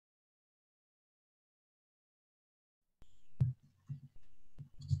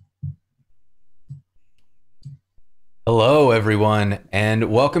Hello, everyone,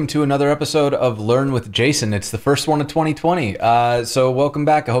 and welcome to another episode of Learn with Jason. It's the first one of 2020. So welcome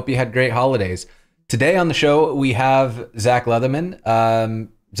back. I hope you had great holidays. Today on the show, we have Zach Leatherman.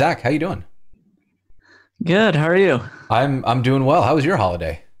 Zach, how you doing? Good. How are you? I'm doing well. How was your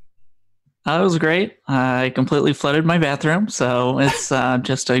holiday? It was great. I completely flooded my bathroom, so it's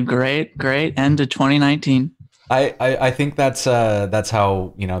just a great end to 2019. I think that's how that's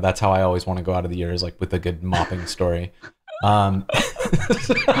how I always want to go out of the year is like with a good mopping story. Um,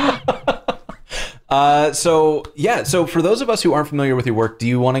 so for those of us who aren't familiar with your work, do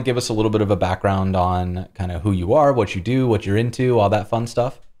you want to give us a little bit of a background on kind of who you are, what you do, what you're into, all that fun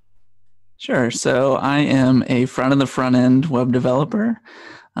stuff? Sure. So I am a front end web developer.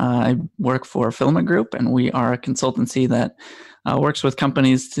 I work for Filament Group, and we are a consultancy that works with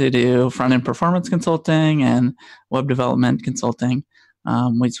companies to do front end performance consulting and web development consulting.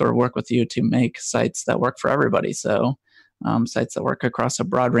 We sort of work with you to make sites that work for everybody. So sites that work across a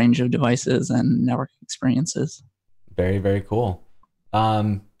broad range of devices and network experiences. Very, very cool.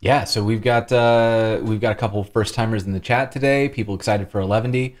 Yeah, so we've got a couple first timers in the chat today. People excited for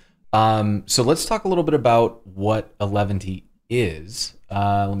Eleventy. So let's talk a little bit about what Eleventy is.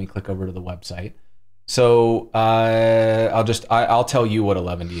 Let me click over to the website. So I'll tell you what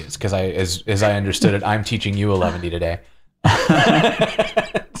Eleventy is because as I understood it, I'm teaching you Eleventy today.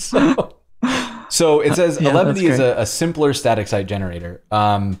 so so it says Yeah, that's Eleventy is great. a simpler static site generator.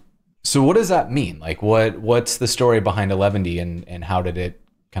 So what does that mean? Like what's the story behind Eleventy and how did it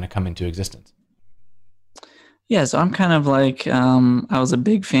kind of come into existence? Yeah, so I'm kind of like I was a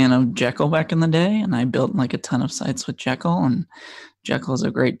big fan of Jekyll back in the day, and I built like a ton of sites with Jekyll, and Jekyll is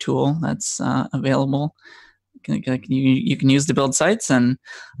a great tool that's available. You can use to build sites, and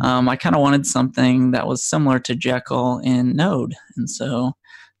I kind of wanted something that was similar to Jekyll in Node, and so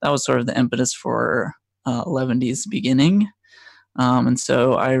that was sort of the impetus for Eleventy's beginning. And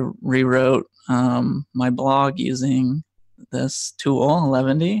so I rewrote my blog using this tool,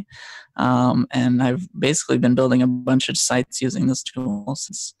 Eleventy, and I've basically been building a bunch of sites using this tool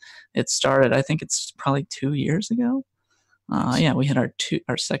since it started. I think it's probably 2 years ago. Yeah, we had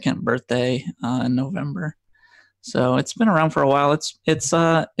our second birthday in November, so it's been around for a while. It's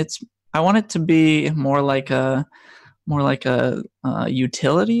I want it to be more like a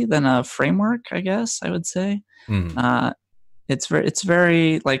utility than a framework, I guess I would say. Hmm. Uh, it's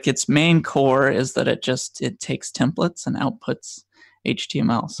very like its main core is that it takes templates and outputs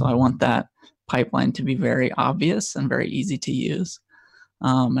HTML. So I want that pipeline to be very obvious and very easy to use.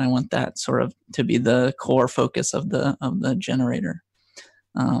 I want that sort of to be the core focus of the generator.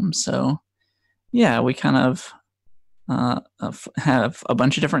 So yeah, we kind of have a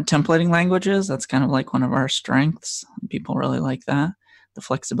bunch of different templating languages. That's kind of like one of our strengths. People really like that, the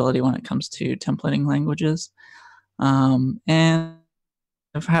flexibility when it comes to templating languages. And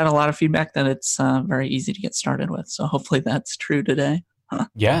I've had a lot of feedback that it's very easy to get started with. So hopefully that's true today.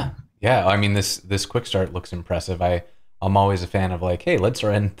 Yeah, yeah. I mean, this quick start looks impressive. I'm always a fan of like, hey, let's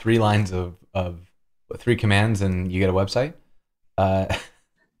run three lines of three commands and you get a website. Uh, so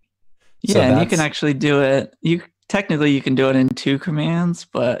Yeah, and you can that's actually do it. You can do it in two commands,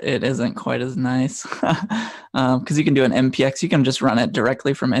 but it isn't quite as nice because you can do an npx. You can just run it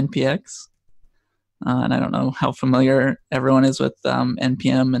directly from npx. And I don't know how familiar everyone is with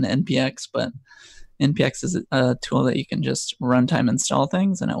npm and npx, but npx is a tool that you can just runtime install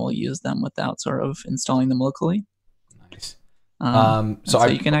things, and it will use them without sort of installing them locally. nice. So And so I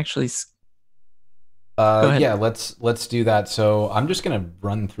you can actually go ahead. yeah, let's do that. So I'm just gonna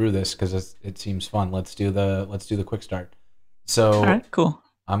run through this because it seems fun. Let's do the quick start. All So right, cool.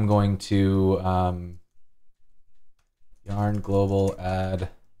 I'm going to yarn global add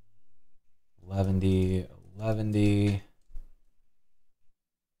 11,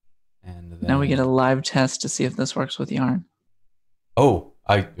 and Now we get a then live test to see if this works with Yarn.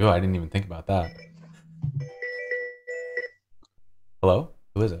 I didn't even think about that. Hello,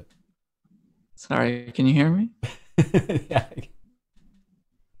 who is it? Sorry, can you hear me? Yeah,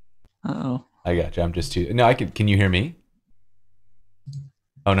 Oh, I got you. I'm just too. No, I could. Can you hear me?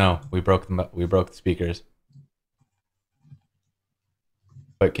 Oh no, we broke the speakers.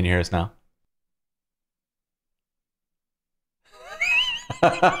 But can you hear us now?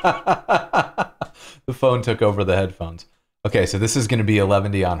 The phone took over the headphones. Okay, so this is going to be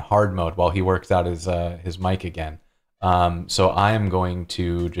Eleventy on hard mode while he works out his mic again. So I am going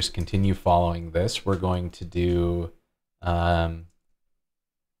to just continue following this. We're going to do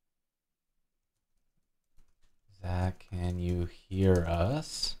Zach, can you hear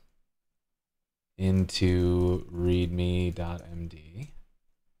us? Into readme.md.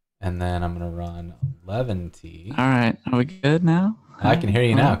 and then I'm gonna run Eleventy. All right. Are we good now? I can Hi. hear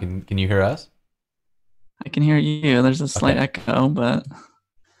you now. Hello. Can you hear us? I can hear you. There's a slight Okay. echo, but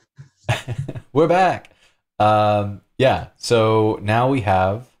We're back. Yeah. So now we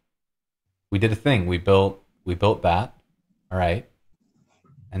did a thing. We built that. All right.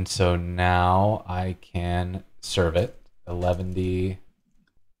 And so now I can serve it. 11D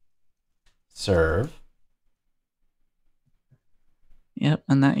serve. yep.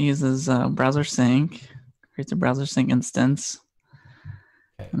 And that uses browser sync, creates a browser sync instance.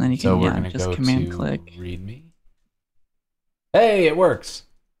 Okay. And then you So can, we're yeah, gonna just go command to click. README. Hey, it works.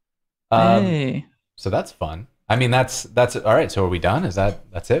 Um, Hey. so that's fun. I mean, that's all right. So are we done?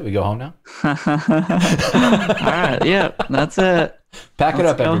 That's it? We go home now? All right. Yep. That's it. Pack it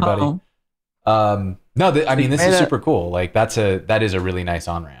Let's up, go everybody. home. No, I So mean, you this made is a, super cool. Like that is a really nice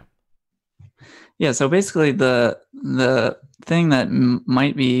on ramp. yeah. So basically, the thing that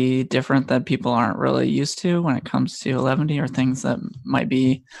might be different that people aren't really used to when it comes to Eleventy, or things that might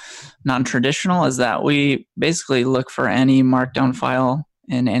be non-traditional, is that we basically look for any markdown file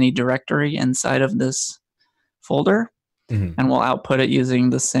in any directory inside of this folder, Mhm. and we'll output it using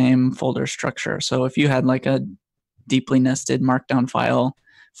the same folder structure. So if you had like a deeply nested markdown file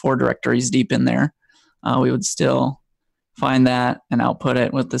 4 directories deep in there, we would still find that and output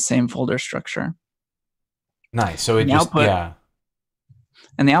it with the same folder structure. Nice. So it And the just, output yeah.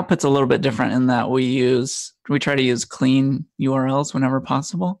 and the output's a little bit different in that we try to use clean URLs whenever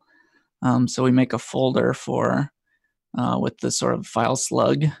possible. So we make a folder for with the sort of file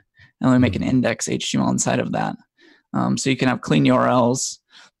slug, and we make an index HTML inside of that. So you can have clean URLs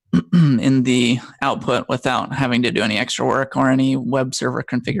in the output without having to do any extra work or any web server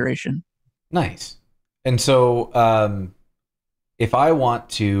configuration. Nice. And so if I want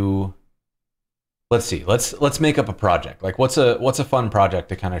to, let's see, let's make up a project. Like what's a fun project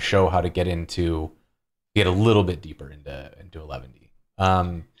to kind of show how to get a little bit deeper into 11D.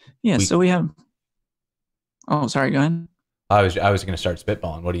 Yeah, We so we have. Oh, sorry. Go ahead. I was going to start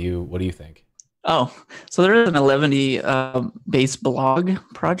spitballing. What do you think? Oh, so there is an Eleventy base blog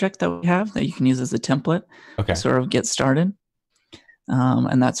project that we have that you can use as a template to Okay. sort of get started,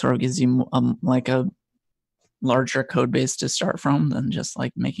 and that sort of gives you like a larger code base to start from than just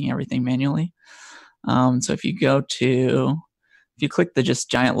like making everything manually. So if you click the just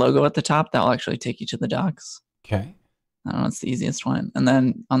giant logo at the top, that will actually take you to the docs. Okay. I don't know, it's the easiest one. And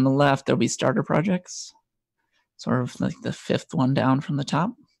then on the left, there'll be starter projects, sort of like the 5th one down from the top,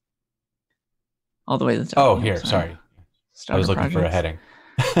 all the way to the top. Oh, Yep, here, sorry. sorry. I was Starter looking for a projects. heading.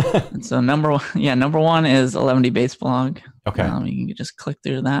 And so number one is Eleventy base blog. Okay. You can just click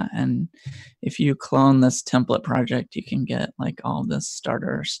through that, and if you clone this template project, you can get like all this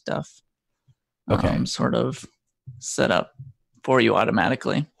starter stuff Okay. sort of set up for you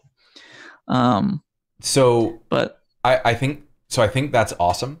automatically. So But I think that's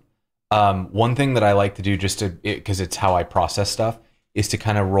awesome. One thing that I like to do because it's how I process stuff is to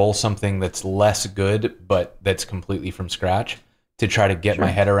kind of roll something that's less good, but that's completely from scratch to try to get my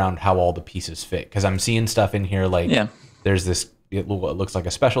Sure. head around how all the pieces fit. Because I'm seeing stuff in here like Yeah. there's this, what looks like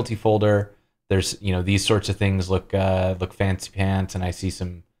a specialty folder. There's, these sorts of things look fancy pants, and I see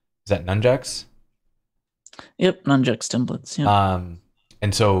some, is that nunchucks? Yep. Nunjux templates. Yep.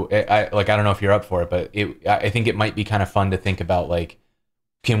 And so I don't know if you're up for it, but I think it might be kind of fun to think about, like,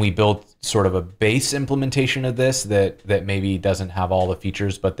 can we build sort of a base implementation of this that maybe doesn't have all the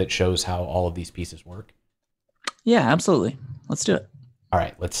features, but that shows how all of these pieces work? Yeah. Absolutely. Let's do it. All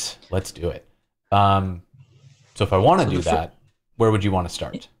right, let's do it. So if I want to So do that, where would you want to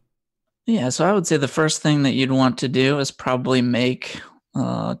start? yeah. So I would say the first thing that you'd want to do is probably make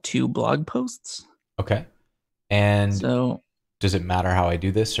 2 blog posts. Okay. And So does it matter how I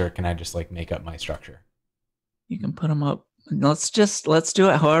do this, or can I just like make up my structure? you can put them up. Let's do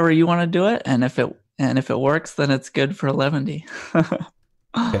it however you want to do it, and if it works, then it's good for Eleventy.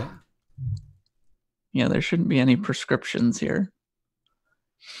 Okay. Yeah, there shouldn't be any prescriptions here.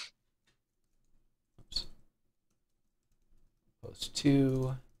 Oops. Post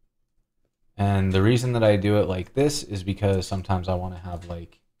 2. And the reason that I do it like this is because sometimes I want to have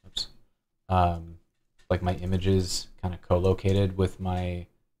like, like my images kind of co-located with my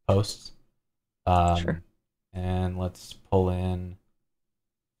posts. Sure. And let's pull in,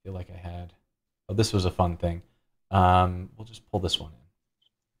 I feel like I had, oh, this was a fun thing. We'll just pull this one in.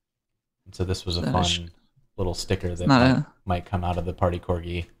 And so this was a fun little sticker that might come out of the Party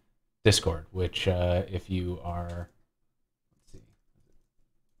Corgi Discord, which if you are, let's see,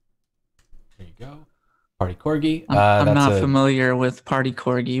 there you go. Party corgi. I'm That's not a familiar with Party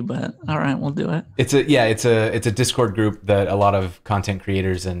Corgi, but all right, we'll do it. it's a yeah it's a Discord group that a lot of content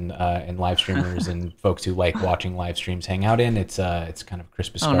creators and live streamers and folks who like watching live streams hang out in. It's kind of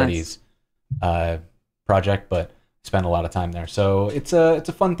Chris Oh, nice. Biscardi's uh, project, but spend a lot of time there. So it's a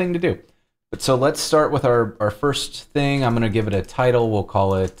fun thing to do. But so let's start with our first thing. I'm gonna give it a title. We'll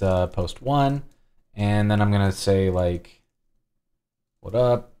call it post one, and then I'm gonna say like, what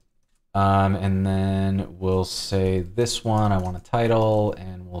up? And then we'll say this one, I want a title,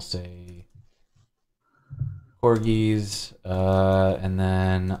 and we'll say corgis, and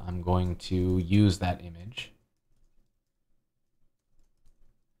then I'm going to use that image.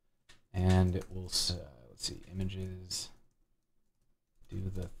 And it will say, let's see, images,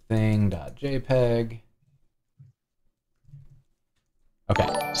 do the thing.jpg.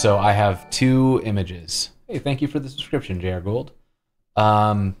 Okay, so I have two images. Hey, thank you for the subscription, JR Gold.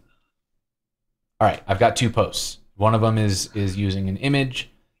 All right, I've got two posts. One of them is using an image,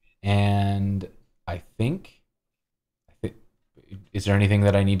 and I think, is there anything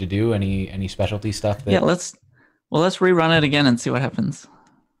that I need to do? Any specialty stuff that? Yeah, let's rerun it again and see what happens.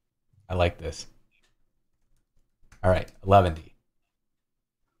 I like this. All right, Eleventy.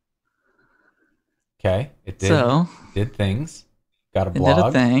 Okay, it did things. Got a blog. It did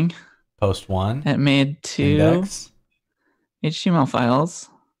a thing. Post one. It made two index. HTML files.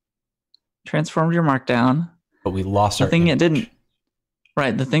 Transformed your markdown. But we lost our thing image. It didn't.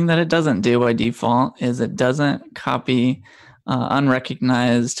 Right. The thing that it doesn't do by default is it doesn't copy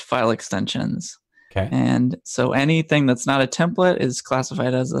unrecognized file extensions. Okay. And so anything that's not a template is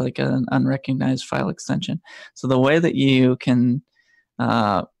classified as like an unrecognized file extension. So the way that you can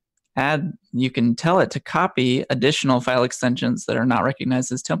you can tell it to copy additional file extensions that are not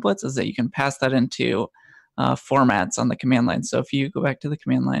recognized as templates is that you can pass that into formats on the command line. So if you go back to the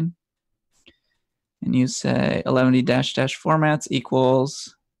command line, and you say 11 dash formats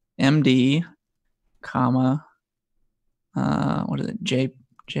equals MD, comma, what is it,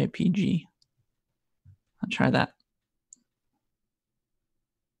 JPG. I'll try that.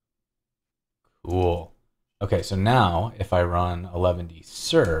 Cool. Okay, so now if I run 11d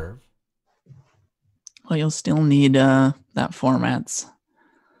serve. Well, you'll still need that formats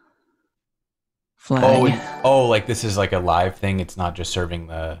flag. Oh, like this is like a live thing. It's not just serving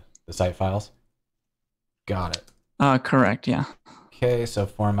the site files. Got it. Correct, yeah. Okay, so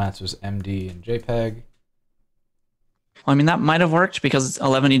formats was MD and JPEG. Well, I mean, that might have worked because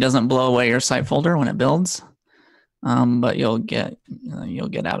 11 doesn't blow away your site folder when it builds, but you'll get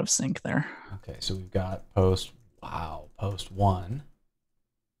out of sync there. Okay, so we've got post one.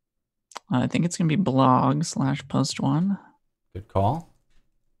 I think it's gonna be blog/post one. Good call.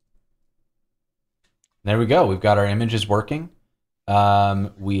 There we go. We've got our images working.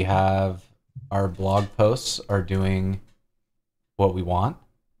 We have our blog posts are doing what we want.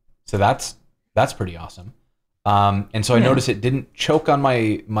 So that's pretty awesome. And so I noticed it didn't choke on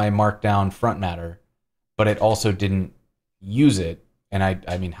my markdown front matter, but it also didn't use it. And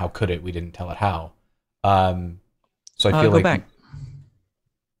I mean, how could it? We didn't tell it how. So I feel go like back.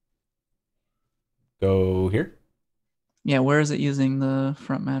 Go here. Yeah, where is it using the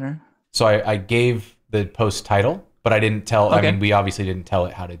front matter? So I gave the post title, but I didn't tell. Okay. I mean, we obviously didn't tell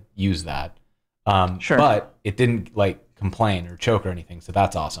it how to use that. Sure. But it didn't like complain or choke or anything, so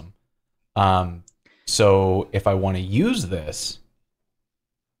that's awesome. So if I want to use this,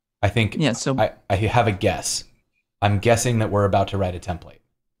 I think so I have a guess. I'm guessing that we're about to write a template.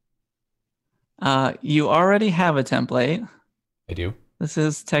 You already have a template. I do. This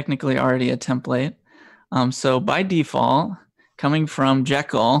is technically already a template. So by default, coming from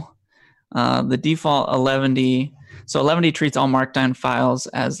Jekyll, the default 11D. So 11D treats all markdown files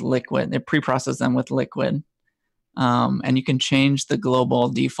as liquid. It pre-processes them with liquid. And you can change the global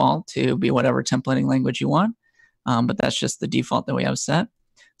default to be whatever templating language you want. But that's just the default that we have set.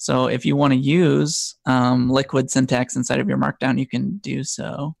 So if you want to use liquid syntax inside of your markdown, you can do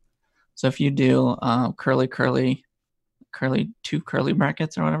so. So if you do curly, two curly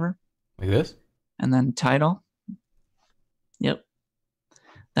brackets or whatever. Like this? And then title. Yep.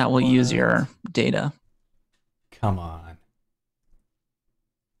 That will use your data. Come on.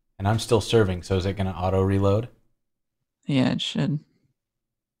 And I'm still serving, so is it going to auto reload? Yeah, it should.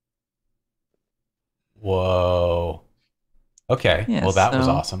 Whoa. Okay. Yeah, well, that was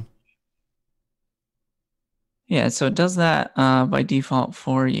awesome. Yeah, so it does that by default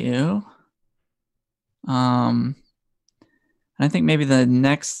for you. And I think maybe the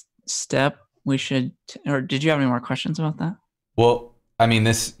next step we should, or did you have any more questions about that? Well, I mean,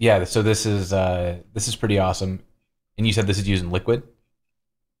 so this is pretty awesome. And you said this is using liquid?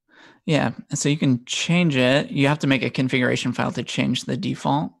 Yeah, so you can change it. You have to make a configuration file to change the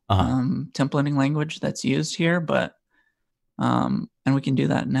default Uh-huh. templating language that's used here, but and we can do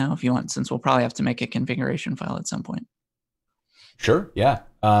that now if you want, since we'll probably have to make a configuration file at some point. Sure. Yeah.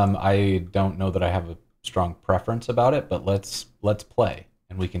 I don't know that I have a strong preference about it, but let's play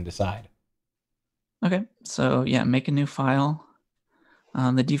and we can decide. Okay, so yeah, make a new file.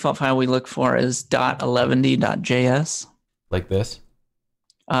 The default file we look for is .eleventy.js. Like this.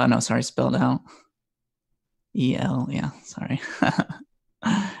 No, sorry, spelled out. EL, yeah, sorry.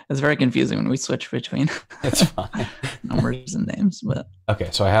 It's very confusing when we switch between It's fine. numbers and names, but Okay,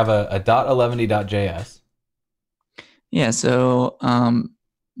 so I have a .eleventy.js. yeah, so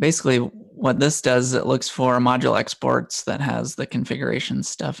basically what this does, it looks for module exports that has the configuration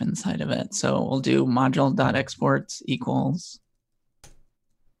stuff inside of it. So we'll do module.exports equals.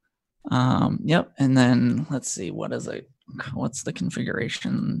 Yep, and then let's see, what's the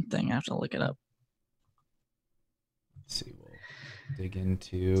configuration thing? I have to look it up. Let's see, we'll dig So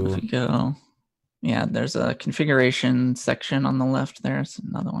into. if we go, yeah, there's a configuration section on the left. There's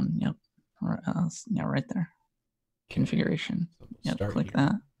another one. Yep. Yeah, right there. Configuration. So we'll Yep, start click here.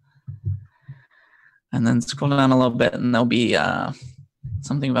 that. And then scroll down a little bit, and there'll be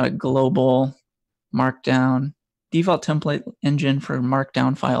something about a global markdown default template engine for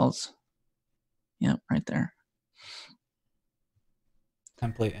markdown files. Yep, right there.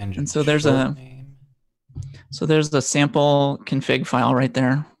 Template engine. And so there's a sample config file right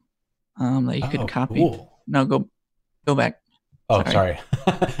there that you could copy. Cool. No, go back. Oh, sorry.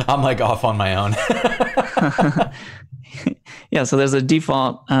 I'm like off on my own. Yeah, so there's a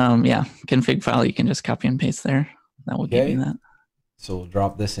default config file you can just copy and paste there. That will give you that. So we'll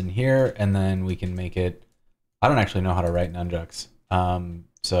drop this in here and then we can make it. I don't actually know how to write nunjucks.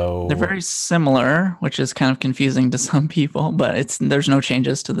 So they're very similar, which is kind of confusing to some people, but there's no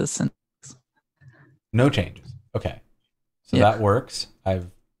changes to this syntax. No changes. Okay. So that works.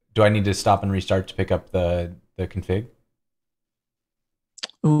 Do I need to stop and restart to pick up the config?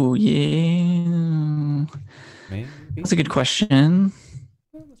 Oh, yeah. Maybe. That's a good question.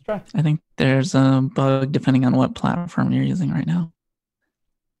 Let's try. I think there's a bug depending on what platform you're using right now.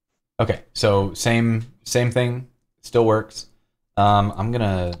 Okay, so same thing, still works.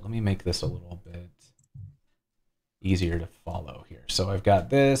 Let me make this a little bit easier to follow here. So I've got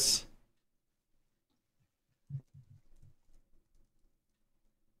this.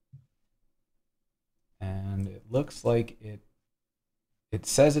 And it looks like it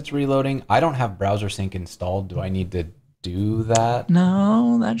says it's reloading. I don't have browser sync installed. Do I need to do that?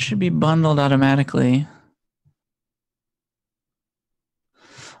 No, that should be bundled automatically.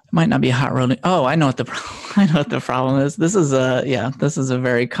 It might not be hot loading. Oh, I know what the problem is. This is a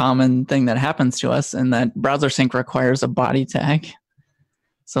very common thing that happens to us, and that browser sync requires a body tag.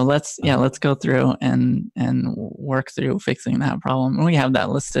 So let's go through and work through fixing that problem. We have that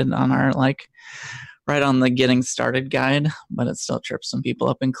listed on our right on the getting started guide, but it still trips some people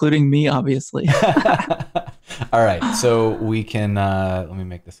up, including me, obviously. All right, so we can let me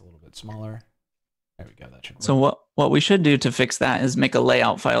make this a little bit smaller. There we go. That should work. So what we should do to fix that is make a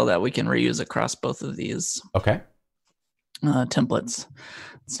layout file that we can reuse across both of these templates.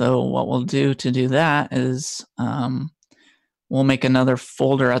 So what we'll do to do that is we'll make another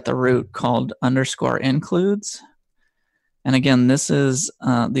folder at the root called _includes. And again, this is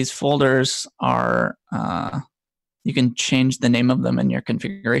these folders are you can change the name of them in your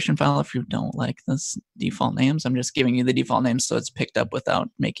configuration file if you don't like this default names. I'm just giving you the default names so it's picked up without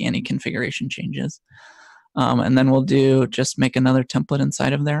making any configuration changes. And then we'll just make another template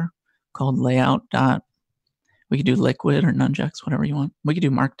inside of there called layout. We could do liquid or nunjucks, whatever you want. We could do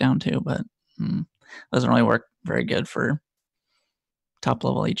markdown too, but doesn't really work very good for top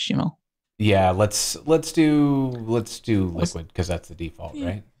level HTML. Yeah, let's do liquid because that's the default,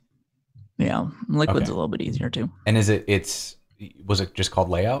 right? Yeah, liquid's a little bit easier too. And was it just called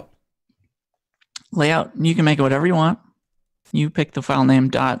layout? Layout, you can make it whatever you want. You pick the file name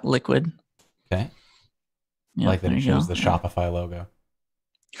 .liquid. Okay. Yep, I like that it shows the Shopify logo.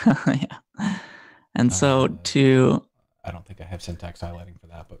 Yeah. And so I don't think I have syntax highlighting for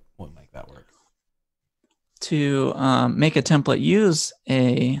that, but we'll make that work. To make a template, use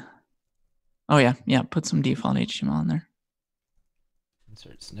put some default HTML in there.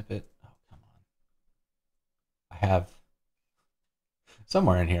 Insert snippet. Oh, come on. I have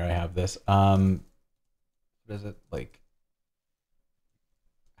somewhere in here. I have this. What is it like?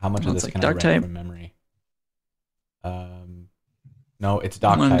 How much of this can I write from memory? No, it's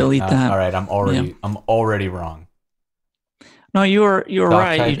doc type. Delete that. All right, I'm already wrong. No, you were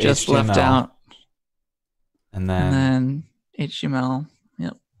right. You just HTML. Left out. And then HTML.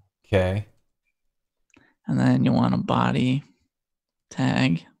 Yep. Okay. And then you want a body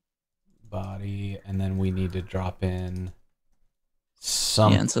tag. Body, and then we need to drop in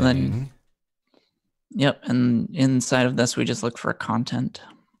Yeah, and so then, something. yep, and inside of this, we just look for content.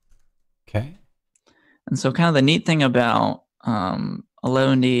 Okay. And so kind of the neat thing about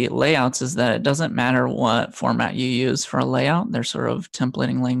Eleventy layouts is that it doesn't matter what format you use for a layout. They're sort of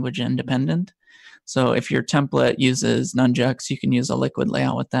templating language independent. So if your template uses nunjucks, you can use a liquid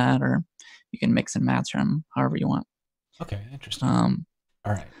layout with that, or you can mix and match them however you want. Okay, interesting. All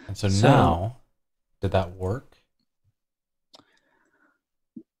right. And so So now, did that work?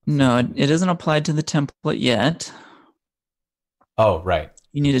 no, it isn't applied to the template yet. Oh, right.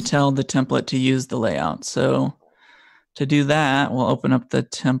 You need to tell the template to use the layout. So to do that, we'll open up the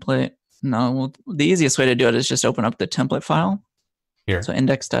template. No, the easiest way to do it is just open up the template file. Here. So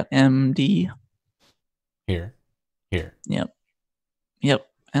index.md. Here. Here. Yep. Yep.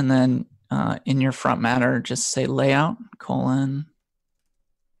 And then in your front matter, just say layout :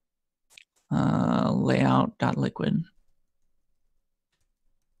 layout.liquid.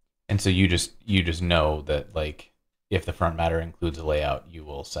 And so you just know that, like, if the front matter includes a layout, you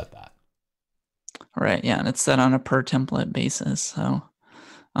will set that. Right. Yeah, and it's set on a per template basis. So,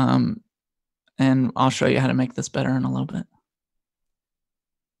 and I'll show you how to make this better in a little bit.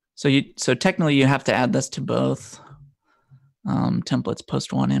 So technically you have to add this to both templates,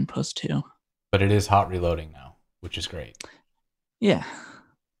 post 1 and post 2. But it is hot reloading now, which is great. Yeah.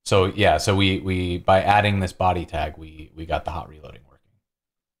 So yeah, so we by adding this body tag, we got the hot reloading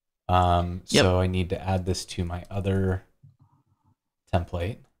working. So I need to add this to my other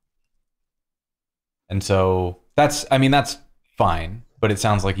template. And so that's fine, but it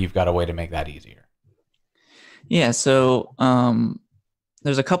sounds like you've got a way to make that easier. Yeah, so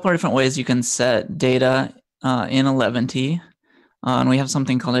there's a couple of different ways you can set data in Eleventy. And we have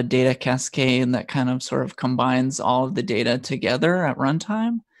something called a data cascade that kind of sort of combines all of the data together at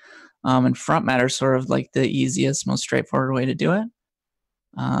runtime. And front matter is sort of like the easiest, most straightforward way to do it.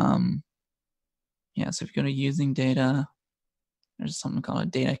 Yeah, so if you go to using data, there's something called a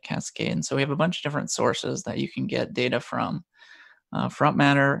data cascade. And so we have a bunch of different sources that you can get data from. Front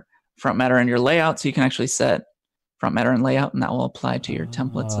matter in your layout, so you can actually set front matter and layout, and that will apply to your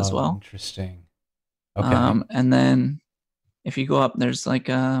templates as well. Interesting. Okay. And then if you go up, there's like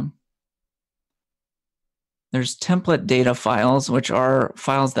there's template data files, which are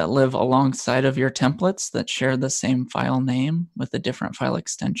files that live alongside of your templates that share the same file name with a different file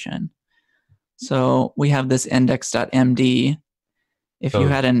extension. So we have this index.md. If you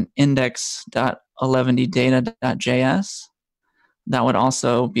had an index.11data.js, that would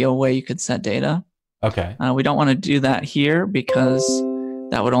also be a way you could set data. Okay. We don't want to do that here because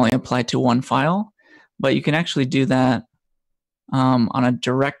that would only apply to one file, but you can actually do that on a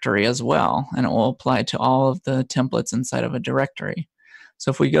directory as well, and it will apply to all of the templates inside of a directory.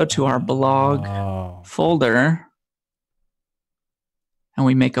 So if we go to our blog folder and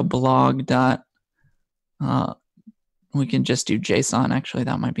we make a blog dot, we can just do JSON. Actually,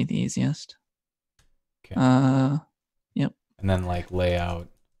 that might be the easiest. Okay. Yep. And then like layout.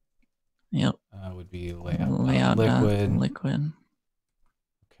 Yep. Would be layout liquid.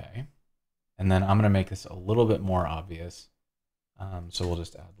 Okay. And then I'm gonna make this a little bit more obvious. So we'll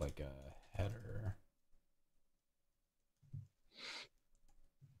just add like a header.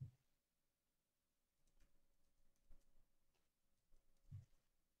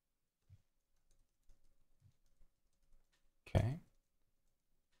 Okay.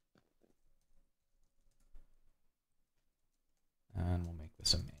 And we'll make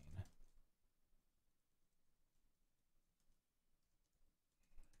this a main.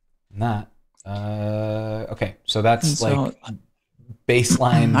 And that, okay, so that's like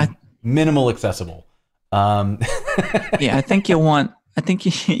baseline, minimal accessible. Yeah, I think you'll want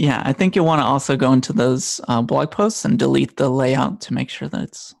to also go into those blog posts and delete the layout to make sure that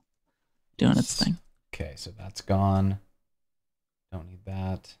it's doing its thing. Okay, so that's gone. Don't need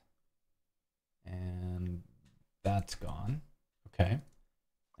that. And that's gone. Okay.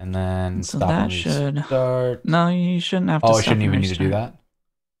 And then so that should start. No, you shouldn't have to. Oh, I shouldn't even need to do that?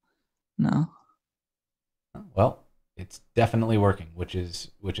 No. Well, it's definitely working, which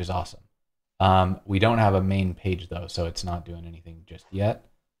is awesome. We don't have a main page though, so it's not doing anything just yet.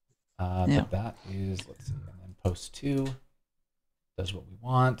 But that is, let's see, and then post 2 does what we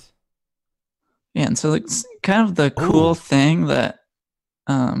want. Yeah, and so it's kind of the cool thing that,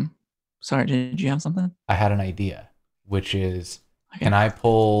 sorry, did you have something? I had an idea, which is, can I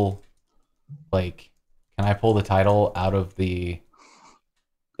pull the title out of the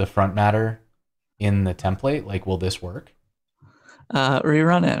front matter in the template? Like, will this work?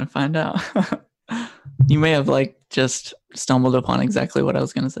 Rerun it and find out. You may have like just stumbled upon exactly what I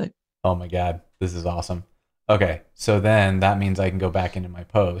was going to say. Oh my God, this is awesome. Okay, so then that means I can go back into my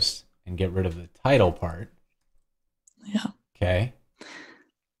post and get rid of the title part. Yeah. Okay.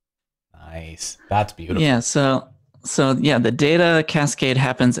 Nice. That's beautiful. Yeah. So yeah, the data cascade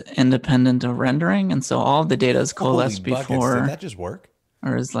happens independent of rendering, and so all of the data is coalesced before. Did that just work?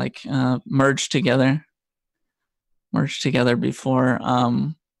 Or is like merged together before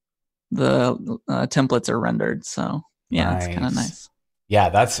the templates are rendered. So yeah, Nice. it's kind of nice. Yeah,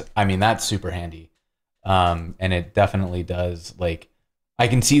 that's super handy. And it definitely does, like, I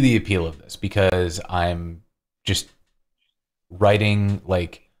can see the appeal of this because I'm just writing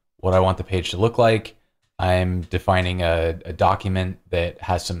like what I want the page to look like. I'm defining a document that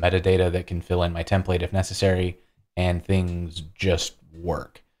has some metadata that can fill in my template if necessary, and things just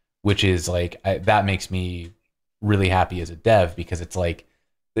work, which is like, that makes me really happy as a dev, because it's like,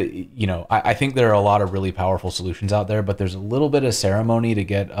 I think there are a lot of really powerful solutions out there, but there's a little bit of ceremony to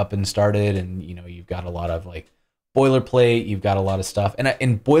get up and started. And, you've got a lot of like boilerplate, you've got a lot of stuff,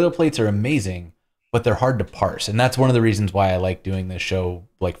 and boilerplates are amazing, but they're hard to parse. And that's one of the reasons why I like doing this show,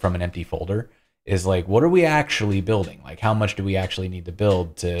 like from an empty folder, is like, what are we actually building? Like, how much do we actually need to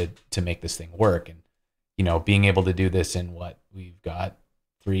build to make this thing work? And, being able to do this in what we've got,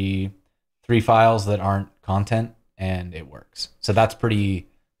 three files that aren't content, and it works. So that's pretty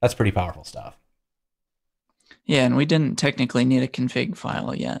powerful stuff. Yeah, and we didn't technically need a config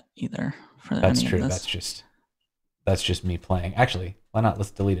file yet either for That's any true. of this. That's just me playing. Actually, why not? Let's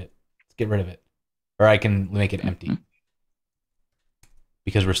delete it. Let's get rid of it. Or I can make it empty,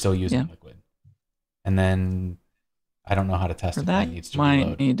 because we're still using Liquid. And then I don't know how to test if that needs to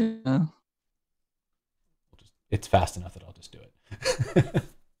reload. It's fast enough that I'll just do it.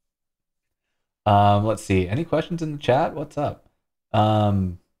 Let's see. Any questions in the chat? What's up?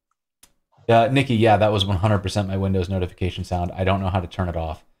 Nikki, yeah, that was 100% my Windows notification sound. I don't know how to turn it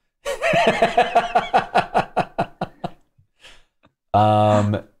off.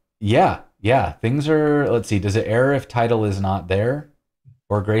 Yeah, things are, let's see. Does it error if title is not there,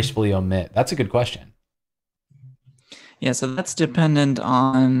 or gracefully omit? That's a good question. Yeah, so that's dependent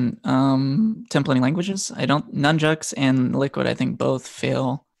on templating languages. Nunjucks and Liquid, I think, both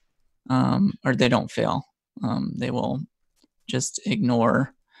fail, or they don't fail. They will just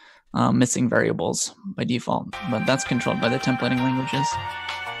ignore missing variables by default, but that's controlled by the templating languages.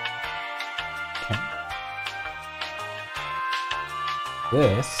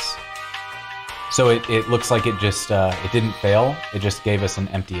 Okay. So it looks like it just it didn't fail. It just gave us an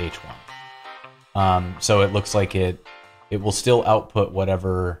empty H1. So it looks like it will still output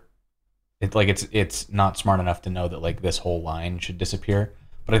whatever. It's not smart enough to know that like this whole line should disappear.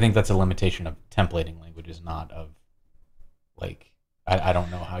 But I think that's a limitation of templating languages, not of like, I don't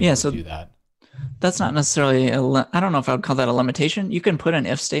know how you would do that. That's not necessarily I don't know if I would call that a limitation. You can put an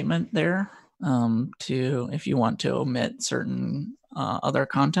if statement there if you want to omit certain other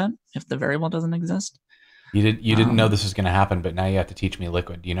content if the variable doesn't exist. You didn't know this was going to happen, but now you have to teach me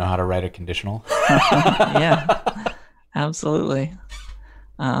Liquid. Do you know how to write a conditional? Yeah, absolutely.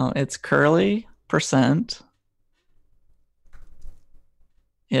 It's curly %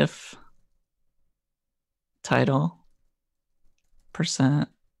 if title %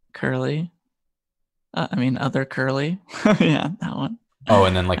 curly. Other curly. Yeah, that one. Oh,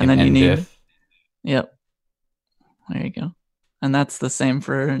 and then like an end diff. Yep. There you go. And that's the same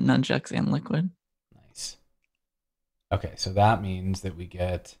for Nunjucks and Liquid. Nice. Okay, so that means that we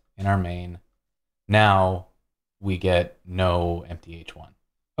get in our main, now we get no empty H1.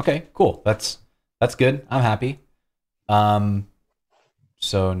 Okay, cool. That's good. I'm happy.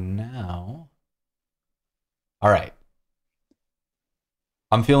 So now, all right.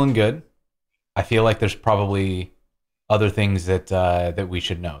 I'm feeling good. I feel like there's probably other things that we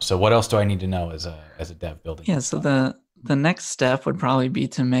should know. So what else do I need to know as a dev building? Yeah, so the next step would probably be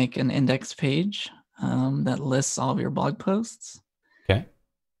to make an index page that lists all of your blog posts. Okay.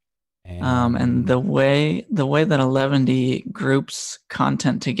 And the way that Eleventy groups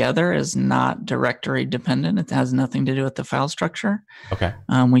content together is not directory dependent. It has nothing to do with the file structure. Okay.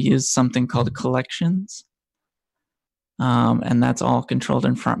 We use something called collections. And that's all controlled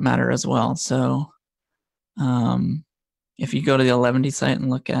in front matter as well. So if you go to the Eleventy site and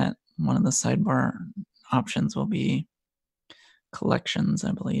look at one of the sidebar options will be collections,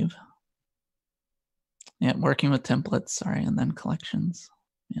 I believe. Yeah, working with templates, sorry, and then collections.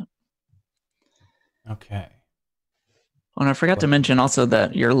 Yep. Okay. Oh, and I forgot to mention also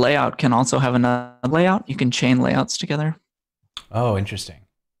that your layout can also have another layout. You can chain layouts together. Oh, interesting.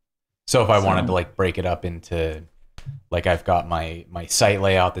 So if I wanted to like break it up into like I've got my site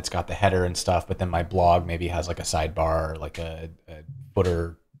layout that's got the header and stuff, but then my blog maybe has like a sidebar or like a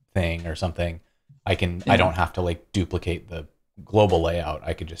footer thing or something. I Yeah. don't have to like duplicate the global layout.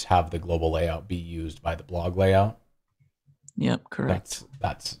 I could just have the global layout be used by the blog layout. Yep. Correct.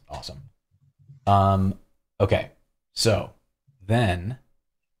 That's awesome. Um, okay, so then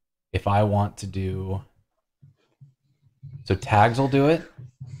if I want to do, so tags will do it.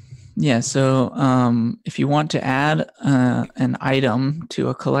 Yeah. So if you want to add an item to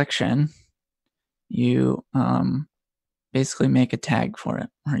a collection, you basically make a tag for it,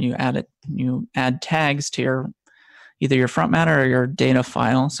 or you add it. You add tags to your either your front matter or your data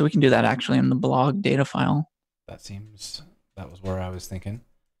file. So we can do that actually in the blog data file. That was where I was thinking.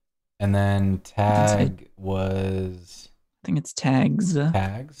 And then I tag was think it's tags.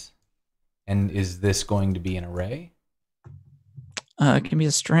 tags. And is this going to be an array? It can be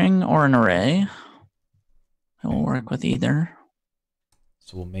a string or an array. It will work with either.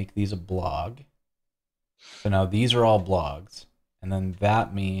 So we'll make these a blog. So now these are all blogs. And then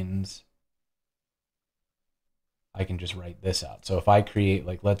that means I can just write this out. So if I create,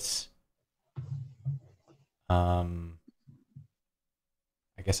 like, let's, I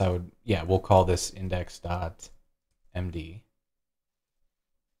guess I would, yeah, we'll call this index.md.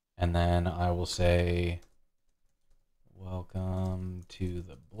 And then I will say, welcome to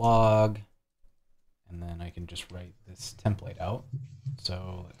the blog. And then I can just write this template out.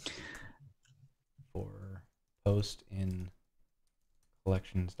 So let's see. For post in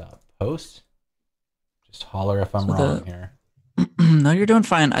collections.post. Just holler if I'm wrong here. No, you're doing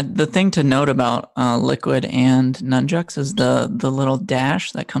fine. The thing to note about Liquid and Nunjux is the little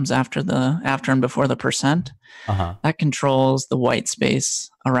dash that comes after and before the %. That controls the white space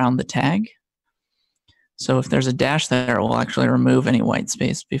around the tag. So if there's a dash there, it will actually remove any white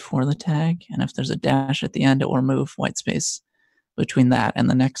space before the tag. And if there's a dash at the end, it will remove white space between that and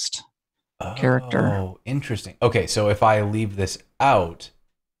the next character. Oh, interesting. Okay, so if I leave this out,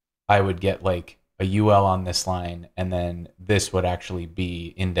 I would get like a UL on this line, and then this would actually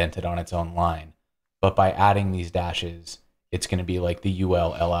be indented on its own line. But by adding these dashes, it's going to be like the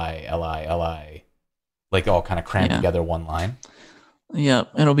UL, LI, LI, LI, like all kind of crammed together one line. Yeah,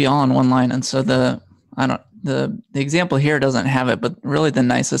 it'll be all in one line. And so the example here doesn't have it, but really the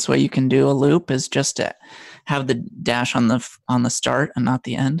nicest way you can do a loop is just to have the dash on the start and not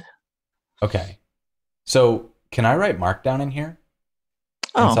the end. Okay. So can I write Markdown in here?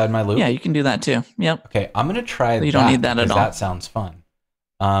 Inside my loop? Yeah, you can do that too. Yep. Okay, I'm going to try that. You don't need that at all. That sounds fun.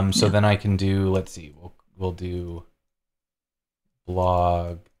 So then I can do, let's see, we'll do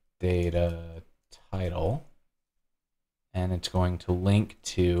blog data title, and it's going to link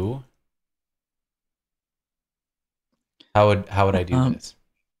to, how would I do this?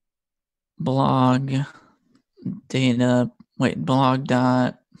 Blog data, blog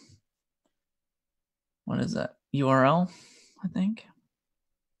dot, what is that? URL, I think.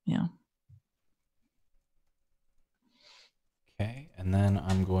 Yeah. Okay, and then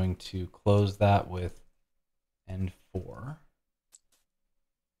I'm going to close that with N4.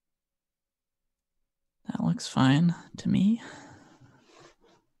 That looks fine to me.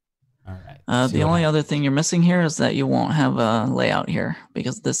 All right. The only other thing you're missing here is that you won't have a layout here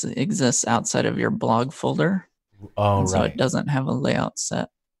because this exists outside of your blog folder. Oh, right. So it doesn't have a layout set.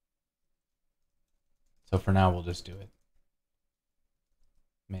 So for now, we'll just do it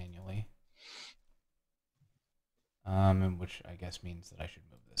manually. Which I guess means that I should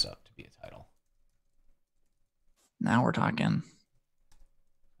move this up to be a title. Now we're talking.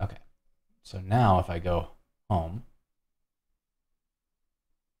 Okay. So now if I go home,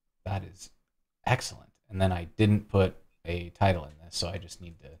 that is excellent. And then I didn't put a title in this, so I just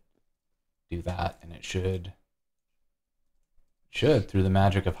need to do that, and it should, through the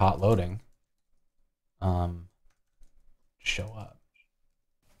magic of hot loading, show up.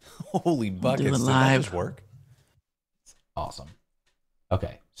 Holy buckets, did that just work? Awesome.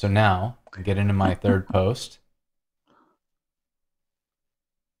 Okay, so now I get into my third post.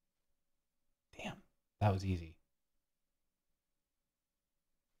 Damn, that was easy.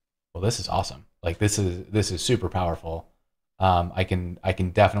 Well, this is awesome. Like this is super powerful. I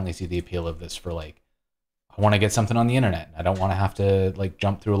can definitely see the appeal of this for like, I want to get something on the internet. I don't want to have to like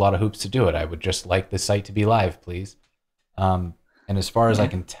jump through a lot of hoops to do it. I would just like the site to be live, please. And as far as I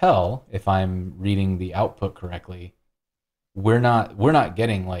can tell, if I'm reading the output correctly, we're not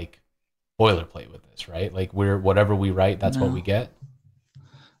getting like boilerplate with this, right? Like whatever we write, that's what we get.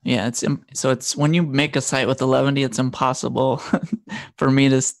 Yeah, it's when you make a site with Eleventy, it's impossible for me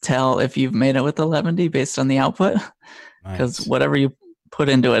to tell if you've made it with Eleventy based on the output, because whatever you put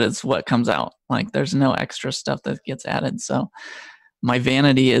into it is what comes out. Like there's no extra stuff that gets added. So my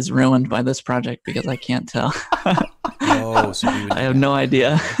vanity is ruined by this project because I can't tell. So I have no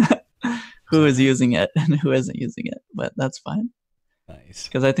idea who is using it and who isn't using it, but that's fine. Nice.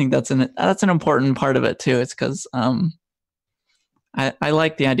 Because I think that's an important part of it too. It's because I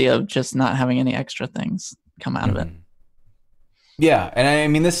like the idea of just not having any extra things come out of it. Yeah, and I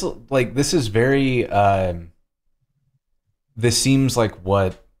mean this is very this seems like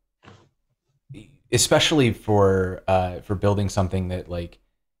what, especially for building something that like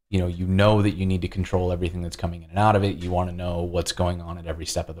you know that you need to control everything that's coming in and out of it. You want to know what's going on at every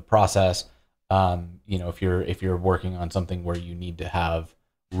step of the process. If you're working on something where you need to have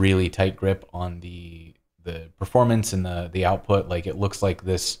really tight grip on the performance and the output, like it looks like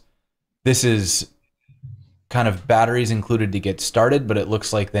this is kind of batteries included to get started, but it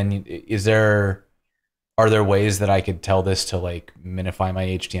looks like then are there ways that I could tell this to like minify my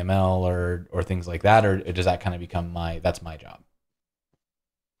HTML or things like that, or does that kind of become that's my job?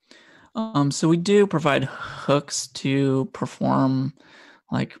 So we do provide hooks to perform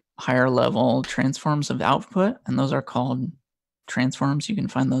like higher level transforms of output, and those are called transforms. You can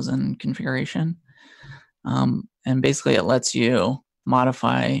find those in configuration. And basically it lets you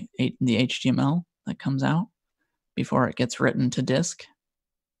modify the HTML that comes out before it gets written to disk.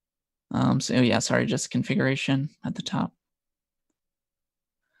 Just configuration at the top.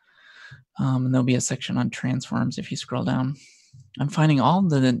 And there'll be a section on transforms if you scroll down. I'm finding all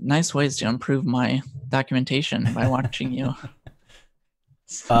the nice ways to improve my documentation by watching you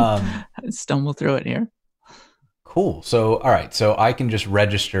stumble through it here. Cool. So, all right. So I can just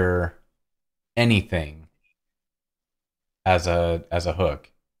register anything as a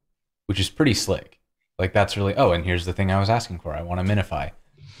hook, which is pretty slick. Like that's really, and here's the thing I was asking for. I want to minify.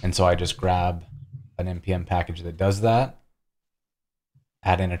 And so I just grab an NPM package that does that,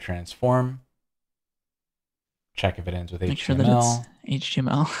 add in a transform, check if it ends with HTML. Make sure that it's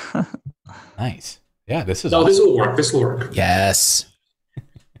HTML. Nice. Yeah, this is awesome. This will work. This will work. Yes.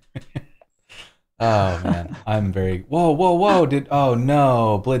 Oh man, I'm very whoa. Oh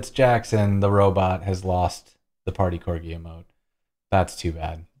no, Blitz Jackson, the robot, has lost the party corgi emote. That's too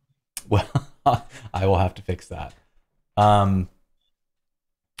bad. Well, I will have to fix that.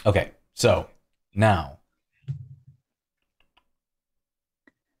 Okay, so now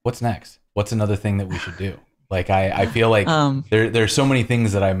what's next? What's another thing that we should do? Like I feel like there's so many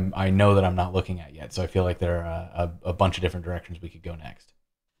things that I know that I'm not looking at yet. So I feel like there are a bunch of different directions we could go next.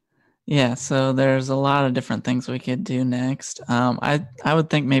 Yeah, so there's a lot of different things we could do next. I would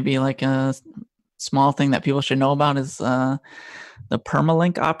think maybe like a small thing that people should know about is the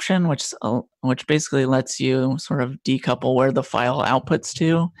permalink option, which basically lets you sort of decouple where the file outputs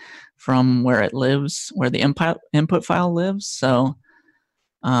to from where it lives, where the input file lives. So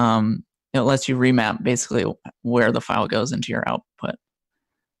it lets you remap basically where the file goes into your output.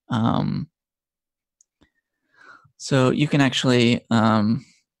 So you can actually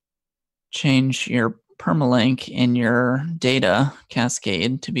change your permalink in your data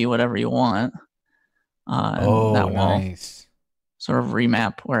cascade to be whatever you want. That will nice. Sort of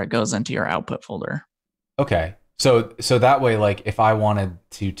remap where it goes into your output folder. Okay. So that way, like if I wanted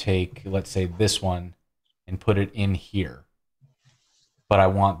to take, let's say this one and put it in here, but I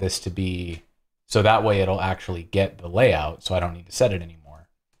want this to be, so that way it'll actually get the layout, so I don't need to set it anymore.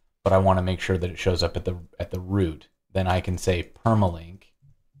 But I want to make sure that it shows up at the root. Then I can say permalink,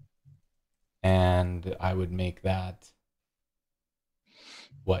 and I would make that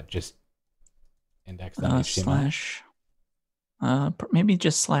just index.html. Maybe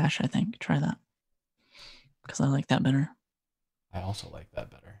just slash, I think. Try that. Because I like that better. I also like that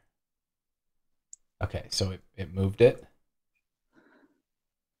better. Okay, so it moved it.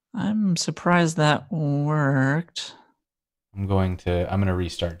 I'm surprised that worked. I'm gonna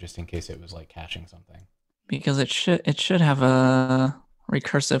restart just in case it was like caching something. Because it should have a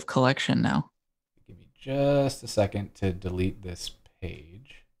recursive collection now. Give me just a second to delete this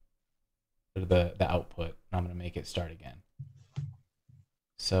page, or the output, and I'm gonna make it start again.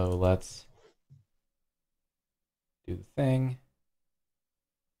 So let's do the thing.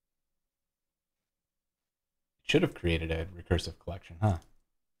 It should have created a recursive collection, huh?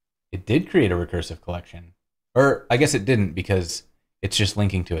 It did create a recursive collection. Or I guess it didn't, because it's just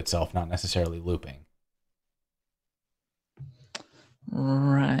linking to itself, not necessarily looping.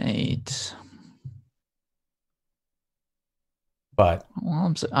 Right. But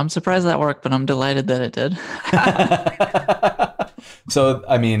well, I'm surprised that worked, but I'm delighted that it did. So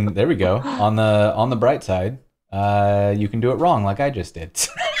I mean, there we go. On the bright side, you can do it wrong, like I just did.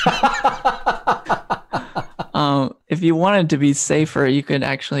 if you wanted to be safer, you could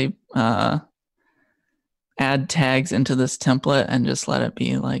actually add tags into this template and just let it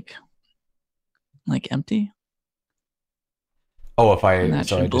be like empty. Oh, if And I that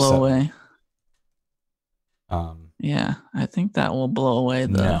so I should just blow set, away. um Yeah, I think that will blow away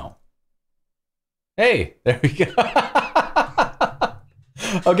the. no. Hey, there we go.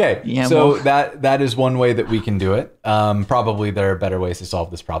 Okay, Yeah, so well, that is one way that we can do it. Probably there are better ways to solve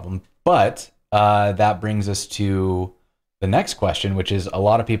this problem, but that brings us to the next question, which is a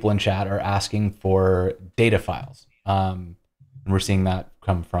lot of people in chat are asking for data files, and we're seeing that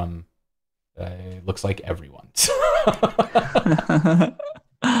come from looks like everyone.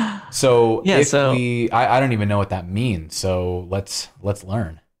 So yeah. if So I don't even know what that means. So let's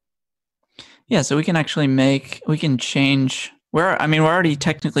learn. yeah, so we can actually we can change. We're already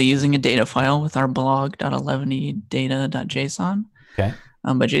technically using a data file with our blog.11data.json. Okay.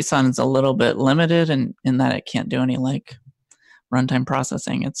 But JSON is a little bit limited in that it can't do any like runtime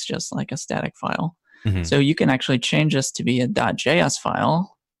processing. It's just like a static file. Mm-hmm. So you can actually change this to be a .js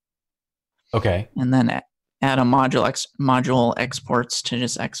file. Okay. And then add a module exports to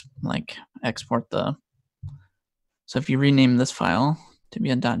just export the. So if you rename this file to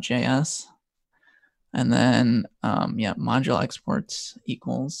be a .js, and then module exports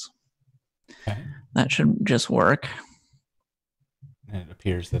equals. Okay. That should just work. And it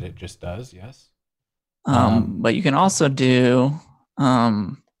appears that it just does. Yes. But you can also do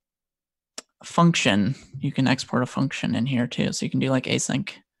function. You can export a function in here too. So you can do like async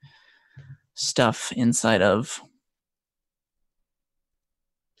stuff inside of.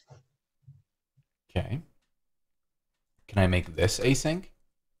 Okay. Can I make this async?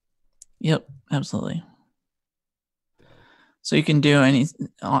 Yep, absolutely. So you can do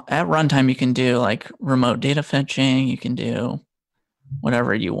at runtime, you can do like remote data fetching. You can do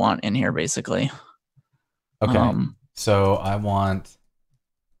whatever you want in here, basically. Okay. So I want,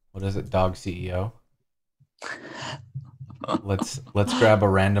 what is it? Dog CEO. Let's grab a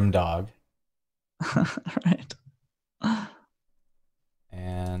random dog. Right.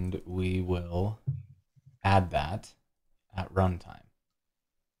 And we will add that at runtime.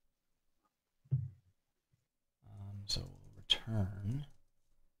 So we'll return.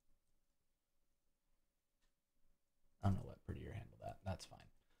 I'm gonna let Prettier handle that. That's fine.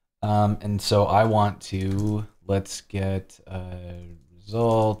 And so I want to, let's get a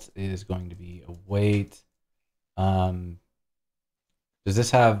result is going to be await. Does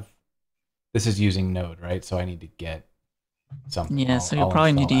this have, this is using Node, right? So I need to get something. Yeah, so you'll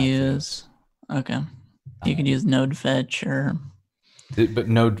probably need to use, okay. You could use node fetch or. But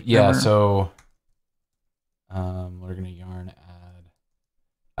Node, yeah, so we're going to yarn add.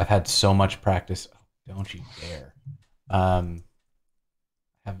 I've had so much practice. Oh, don't you dare. I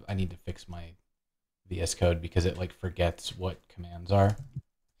need to fix my VS Code because it like forgets what commands are.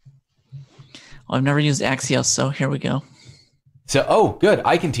 Well, I've never used Axios, so here we go. So, oh, good.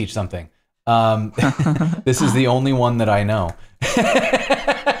 I can teach something. This is the only one that I know.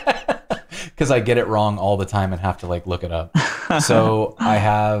 Because I get it wrong all the time and have to like look it up. So I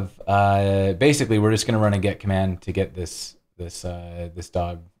have basically we're just gonna run a get command to get this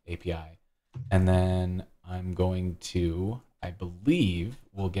dog API, and then I'm going to, I believe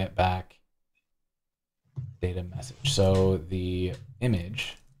we'll get back data message. So the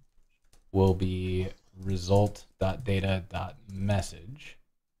image will be result.data.message,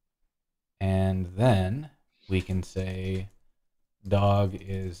 and then we can say dog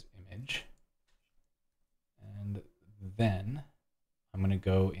is image, and then I'm going to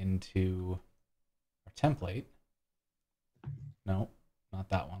go into our template. No, not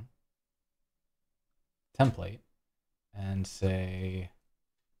that one. Template, and say,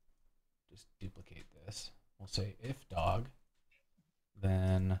 just duplicate this. We'll say if dog,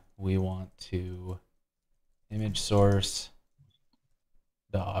 then we want to image source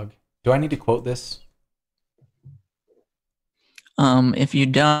dog. Do I need to quote this? If you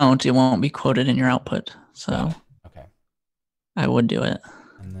don't, it won't be quoted in your output. So okay, I would do it.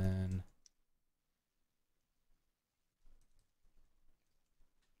 And then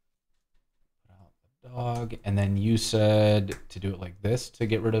put out the dog. And then you said to do it like this to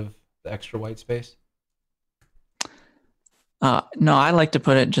get rid of the extra white space? No, I like to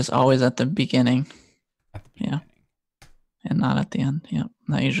put it just always at the beginning. At the beginning. Yeah. And not at the end. Yeah.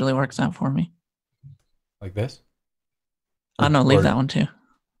 That usually works out for me. Like this? No, leave that one too.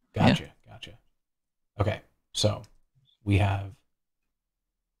 Gotcha. Yeah. Gotcha. Okay. So we have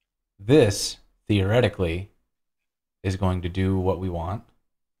this theoretically is going to do what we want.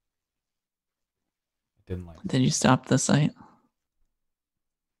 Didn't like. Did you stop the site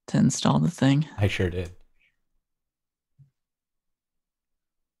to install the thing? I sure did.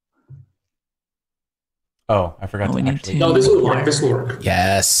 Oh, I forgot Oh, we to need actually. to- No, this will work. This will work.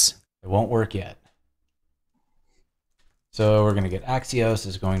 Yes. It won't work yet. So we're going to get Axios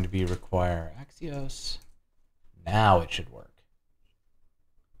is going to be require Axios. Now it should work.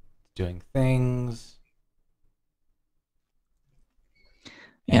 Doing things.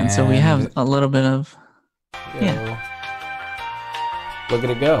 Yeah, and so we have a little bit of Look at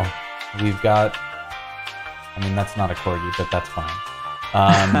it go. We've got. I mean, that's not a corgi, but that's fine.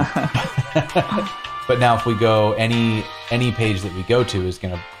 But now, if we go any page that we go to is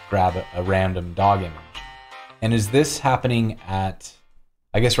going to grab a random dog image. And is this happening at?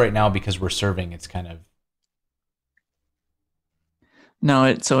 I guess right now because we're serving, it's kind of.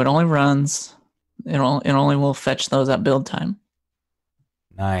 No, so it only runs. It only will fetch those at build time.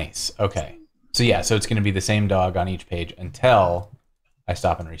 Nice. Okay. So yeah, so it's going to be the same dog on each page until I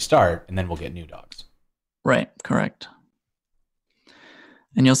stop and restart, and then we'll get new dogs. Right. Correct.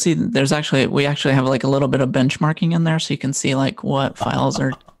 And you'll see we actually have like a little bit of benchmarking in there, so you can see like what files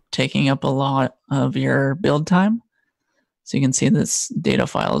are taking up a lot of your build time. So you can see this data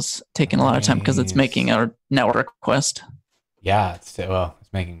file is taking a lot of time because it's making a network request. Yeah, it's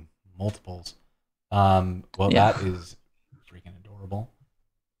making multiples. That is freaking adorable.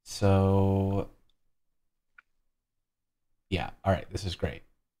 So, yeah, all right, this is great.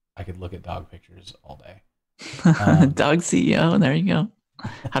 I could look at dog pictures all day. Dog CEO, there you go.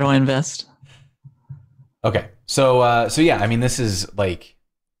 How do I invest? Okay, so yeah, I mean, this is like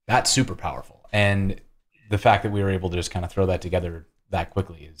that's super powerful, and the fact that we were able to just kind of throw that together that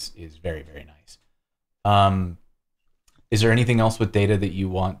quickly is very, very nice. Is there anything else with data that you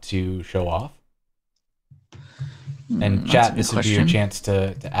want to show off? And chat, this would be your chance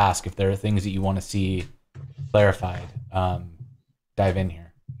to ask if there are things that you want to see clarified. Dive in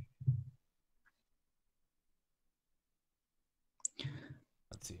here.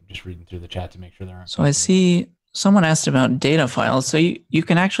 Let's see. I'm just reading through the chat to make sure there aren't. So I see someone asked about data files. So you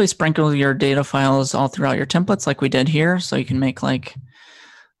can actually sprinkle your data files all throughout your templates like we did here. So you can make like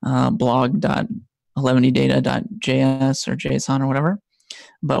blog.eleventydata.js or JSON or whatever.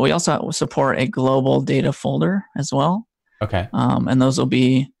 But we also support a global data folder as well. Okay. And those will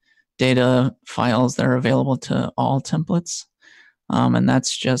be data files that are available to all templates. And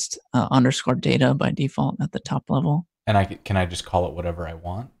that's just underscore data by default at the top level. And can I just call it whatever I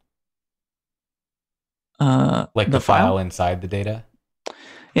want? Like the file inside the data?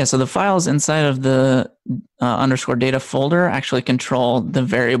 Yeah, so the files inside of the underscore data folder actually control the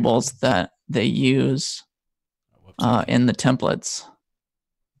variables that they use in the templates.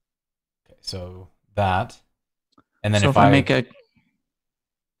 Okay, so that, and then so if I make a,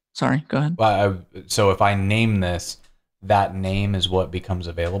 sorry, go ahead. So if I name this, that name is what becomes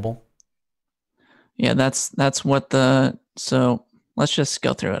available? Yeah, that's what so let's just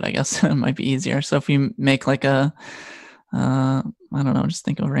go through it, I guess. It might be easier. So if you make like a, I don't know, just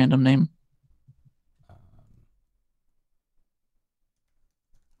think of a random name.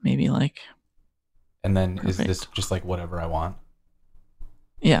 Maybe like. And then Is this just like whatever I want?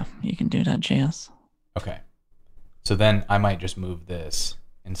 Yeah, you can do .js. Okay. So then I might just move this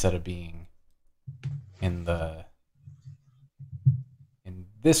instead of being in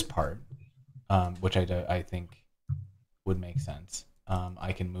this part, which I think would make sense.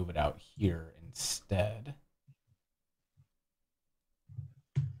 I can move it out here instead.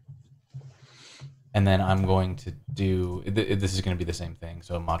 And then I'm going to do, this is going to be the same thing.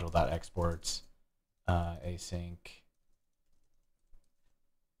 So module.exports, async.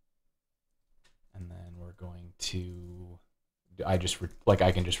 And then we're going to, I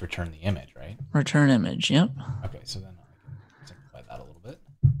can just return the image, right? Return image, yep. Okay, so then I can simplify that a little bit.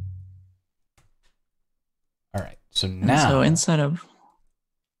 All right, so now. And so inside of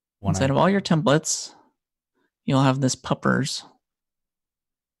all your templates, you'll have this puppers.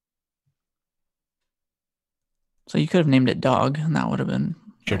 So you could have named it dog, and that would have been.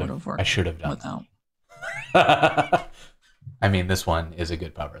 I should have done that. I mean, this one is a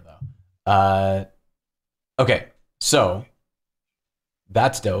good pupper, though. Okay, so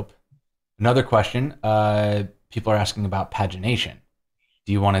that's dope. Another question. People are asking about pagination.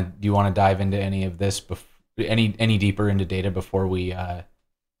 Do you want to dive into any of this any deeper into data before we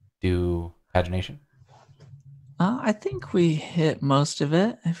do pagination? I think we hit most of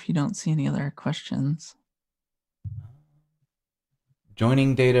it. If you don't see any other questions.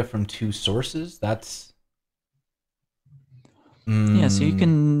 Joining data from two sources. That's. Yeah, so you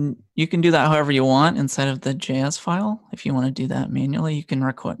can do that however you want inside of the JS file. If you want to do that manually, you can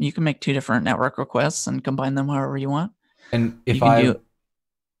make two different network requests and combine them however you want. And if I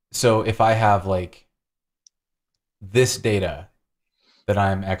have like this data that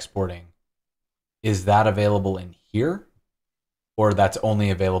I'm exporting, is that available in here, or that's only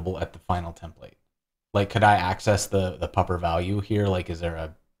available at the final template? Like, could I access the pupper value here? Like, is there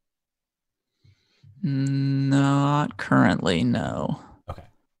a... Not currently, no. Okay.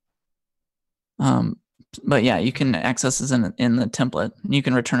 But yeah, you can access this in the template. You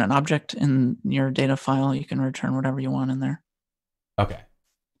can return an object in your data file. You can return whatever you want in there. Okay.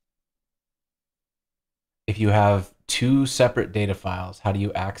 If you have two separate data files, how do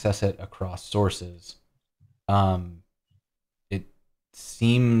you access it across sources? It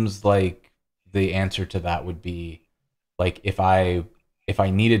seems like the answer to that would be like if I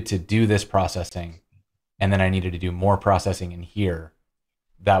needed to do this processing and then I needed to do more processing in here,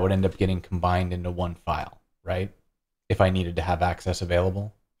 that would end up getting combined into one file, right? If I needed to have access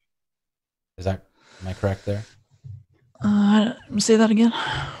available. Am I correct there? Say that again.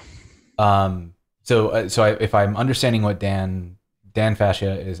 If I'm understanding what Dan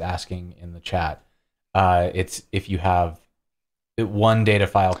Fascia is asking in the chat, it's if you have one data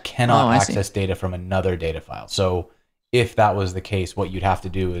file cannot access data from another data file. So if that was the case, what you'd have to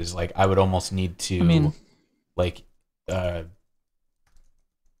do is like I would almost need to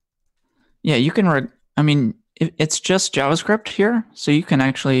yeah, you can. It's just JavaScript here, so you can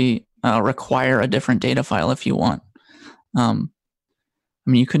actually require a different data file if you want.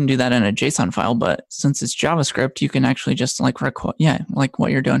 You couldn't do that in a JSON file, but since it's JavaScript, you can actually just like like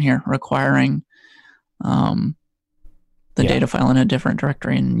what you're doing here, requiring the data file in a different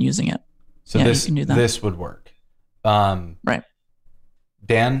directory and using it. So you can do that. This would work. Right.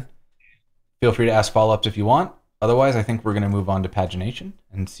 Dan, feel free to ask follow-ups if you want. Otherwise, I think we're going to move on to pagination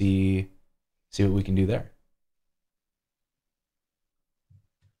and see what we can do there.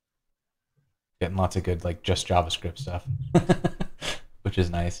 Getting lots of good like just JavaScript stuff, which is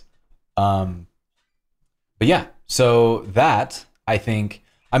nice. But yeah, so that I think,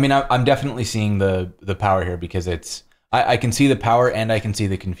 I'm definitely seeing the power here because I can see the power and I can see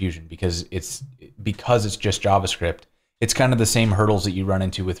the confusion because it's just JavaScript. It's kind of the same hurdles that you run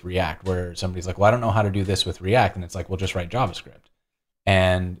into with React, where somebody's like, well, I don't know how to do this with React. And it's like, well, just write JavaScript.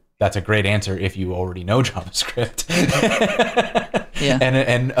 And that's a great answer if you already know JavaScript. Yeah.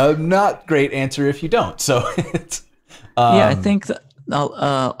 And a not great answer if you don't. So it's... I think that a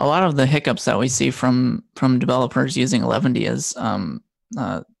lot of the hiccups that we see from developers using Eleventy is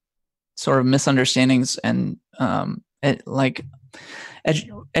sort of misunderstandings and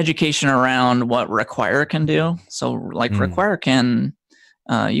education around what require can do. So like require can,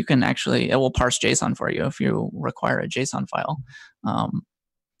 you can actually, it will parse JSON for you if you require a JSON file.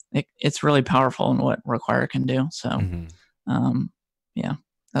 It's really powerful in what require can do. So yeah,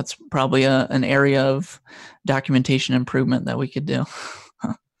 that's probably an area of documentation improvement that we could do.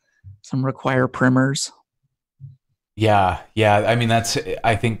 Some require primers. Yeah.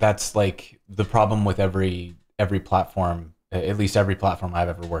 I think that's like the problem with every platform, at least every platform I've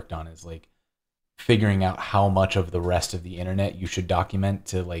ever worked on, is like figuring out how much of the rest of the internet you should document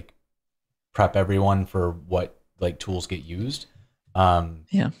to like prep everyone for what like tools get used. That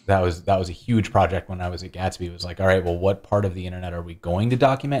was a huge project when I was at Gatsby. It was like, all right, well, what part of the internet are we going to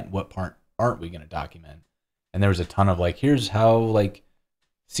document? What part aren't we going to document? And there was a ton of like, here's how like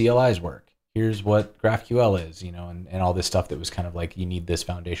CLIs work. Here's what GraphQL is, and all this stuff that was kind of like, you need this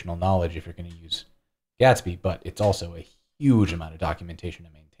foundational knowledge if you're going to use Gatsby, but it's also a huge amount of documentation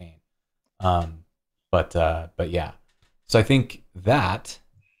to maintain. But yeah, so I think that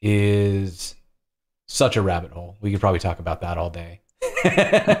is such a rabbit hole. We could probably talk about that all day.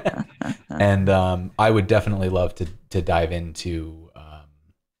 And I would definitely love to dive into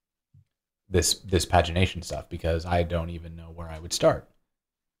this pagination stuff because I don't even know where I would start.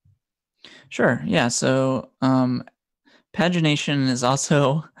 Sure. Yeah. So pagination is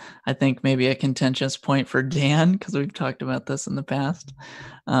also, I think, maybe a contentious point for Dan because we've talked about this in the past.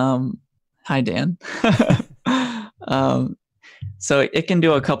 Hi, Dan. So it can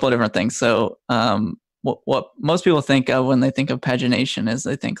do a couple of different things. So what most people think of when they think of pagination is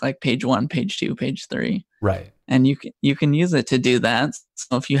they think like page 1, page 2, page 3. Right. And you can use it to do that.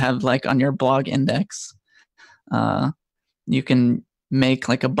 So if you have like on your blog index, you can make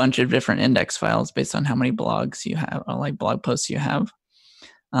like a bunch of different index files based on how many blogs you have, or like blog posts you have,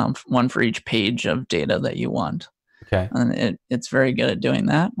 one for each page of data that you want. Okay. And it's very good at doing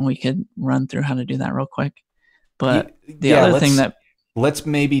that. We could run through how to do that real quick. But the other thing that... Let's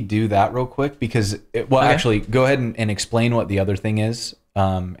maybe do that real quick because, actually, go ahead and explain what the other thing is.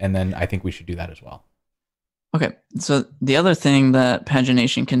 And then I think we should do that as well. Okay. So the other thing that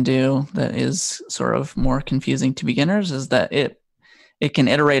pagination can do that is sort of more confusing to beginners is that it can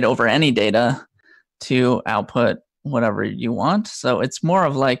iterate over any data to output whatever you want. So it's more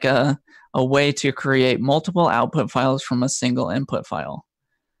of like a way to create multiple output files from a single input file,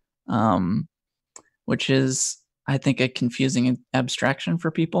 which is, I think, a confusing abstraction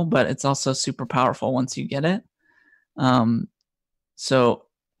for people, but it's also super powerful once you get it. So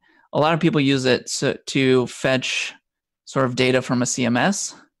a lot of people use it to fetch sort of data from a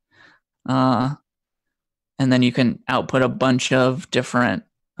CMS. And then you can output a bunch of different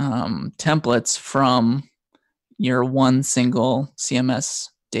templates from your one single CMS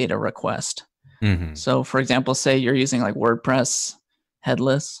data request. Mm-hmm. So for example, say you're using like WordPress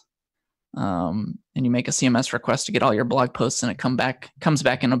headless, and you make a CMS request to get all your blog posts, and it comes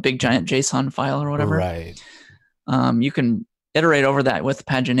back in a big giant JSON file or whatever. Right. You can iterate over that with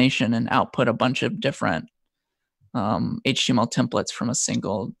pagination and output a bunch of different HTML templates from a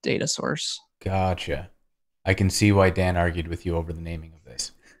single data source. Gotcha. I can see why Dan argued with you over the naming of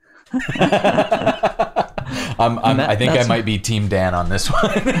this. I think I might be Team Dan on this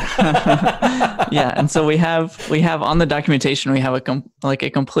one. Yeah, and so we have on the documentation, we have a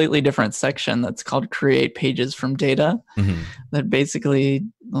completely different section that's called Create Pages from Data, Mm-hmm. that basically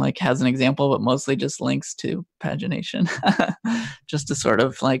like has an example, but mostly just links to pagination, just to sort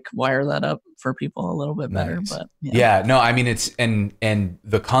of like wire that up for people a little bit better. Nice. But yeah, no, I mean it's and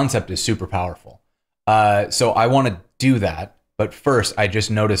the concept is super powerful. So I want to do that, but first I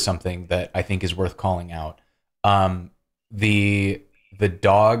just noticed something that I think is worth calling out. The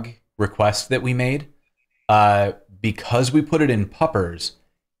dog request that we made, because we put it in puppers,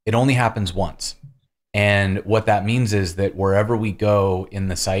 it only happens once. And what that means is that wherever we go in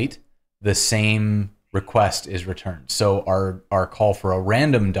the site, the same request is returned. So our call for a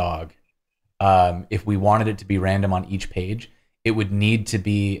random dog, if we wanted it to be random on each page, it would need to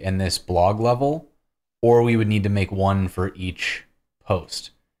be in this blog level, or we would need to make one for each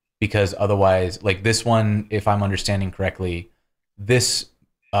post. Because otherwise, like this one, if I'm understanding correctly, this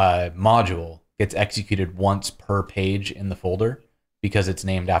module gets executed once per page in the folder because it's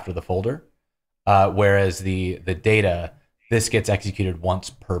named after the folder. Whereas the data, this gets executed once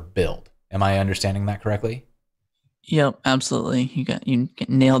per build. Am I understanding that correctly? Yep, absolutely. You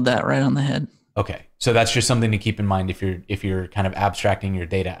nailed that right on the head. Okay, so that's just something to keep in mind if you're kind of abstracting your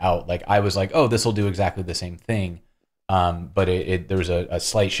data out. Like I was like, oh, this will do exactly the same thing, but there was a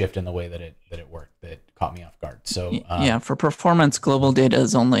slight shift in the way that it worked that caught me off guard. So yeah, for performance, global data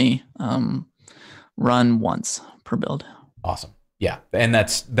is only run once per build. Awesome. Yeah, and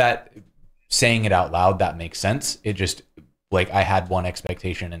that. Saying it out loud, that makes sense. It just like I had one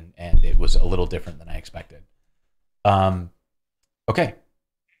expectation and it was a little different than I expected. Okay,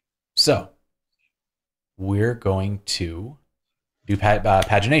 so we're going to do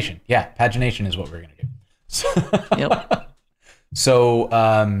pagination. Yeah, pagination is what we're going to do. Yep.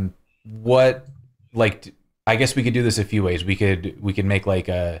 So what, like, I guess we could do this a few ways. We could make like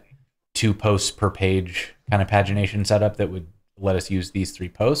a 2 posts per page kind of pagination setup that would let us use these 3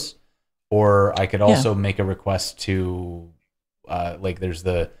 posts. Or I could also make a request to, like there's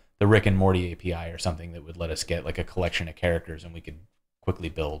the Rick and Morty API or something that would let us get like a collection of characters and we could quickly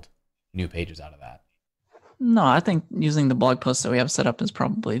build new pages out of that. No, I think using the blog post that we have set up is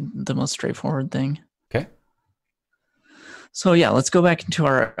probably the most straightforward thing. Okay. So yeah, let's go back into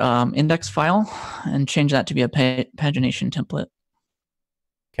our index file and change that to be a pagination template.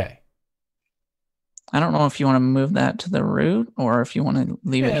 Okay. I don't know if you want to move that to the root or if you want to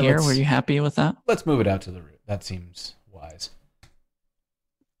leave it here. Were you happy with that? Let's move it out to the root. That seems wise.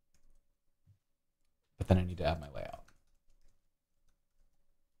 But then I need to add my layout.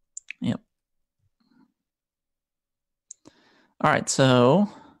 Yep. All right, so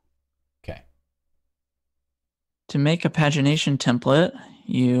okay. To make a pagination template,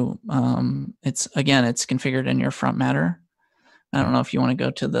 you it's configured in your front matter. I don't know if you want to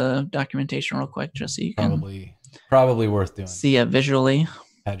go to the documentation real quick just so you can probably worth doing. See it visually.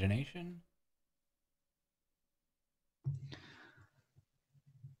 Pagination.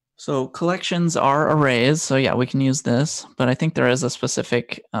 So collections are arrays. So yeah, we can use this, but I think there is a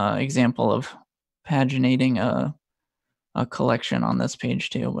specific example of paginating a collection on this page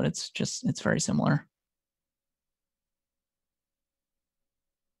too, but it's very similar.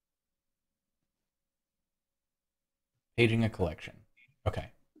 Paging a collection.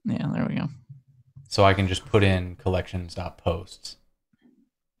 Okay. Yeah, there we go. So I can just put in collections.posts.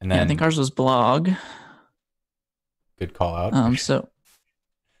 And then I think ours was blog. Good call out. So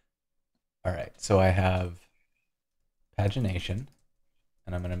all right. So I have pagination,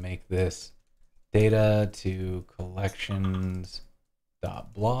 and I'm going to make this data to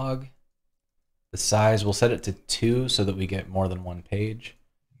collections.blog. The size, we'll set it to 2 so that we get more than one page.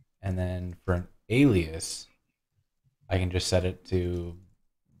 And then for an alias, I can just set it to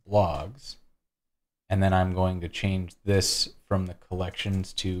blogs. And then I'm going to change this from the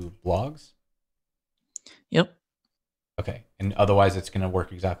collections to blogs. Yep. Okay. And otherwise it's going to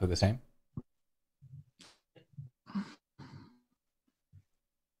work exactly the same?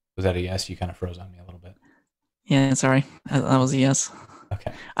 Was that a yes? You kind of froze on me a little bit. Yeah, sorry. That was a yes.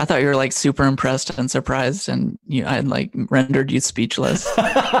 Okay. I thought you were like super impressed and surprised, and I had like rendered you speechless.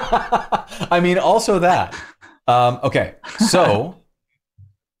 I mean, also that. Okay. So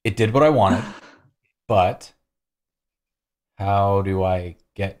it did what I wanted, but how do I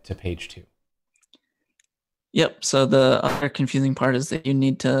get to page 2? Yep. So the other confusing part is that you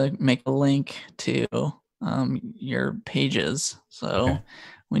need to make a link to your pages. So Okay.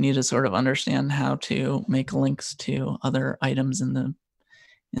 we need to sort of understand how to make links to other items in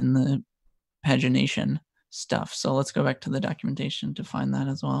the pagination stuff. So let's go back to the documentation to find that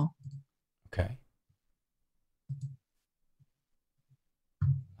as well. Okay.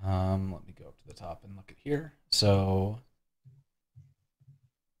 Let me go up to the top and look at here. So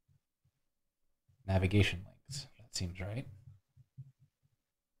navigation links. That seems right.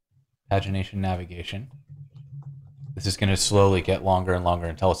 Pagination navigation. This is going to slowly get longer and longer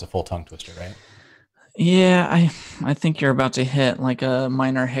until it's a full tongue twister, right? Yeah, I think you're about to hit like a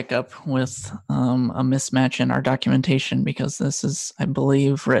minor hiccup with a mismatch in our documentation, because this is, I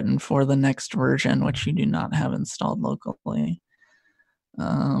believe, written for the next version, which you do not have installed locally.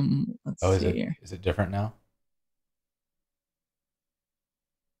 Let's see here. Is it different now?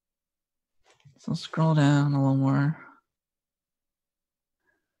 So scroll down a little more.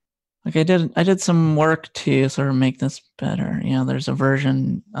 Like I did some work to sort of make this better. You know, there's a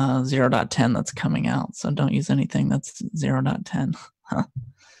version 0.10 that's coming out, so don't use anything that's 0.10.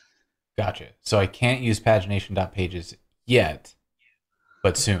 Gotcha. So I can't use pagination.pages yet,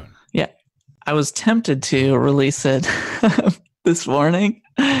 but soon. Yeah, I was tempted to release it this morning,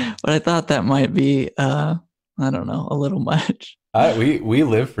 but I thought that might be, I don't know, a little much. We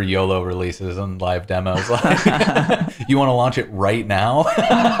live for YOLO releases and live demos. Like, you want to launch it right now?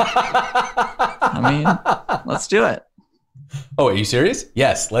 I mean, let's do it. Oh, are you serious?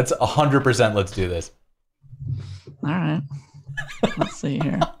 Yes, let's 100%. Let's do this. All right. Let's see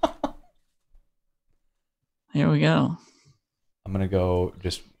here. Here we go. I'm going to go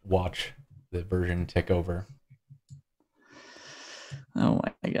just watch the version tick over. Oh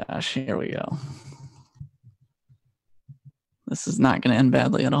my gosh, here we go. This is not going to end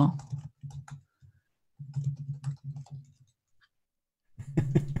badly at all.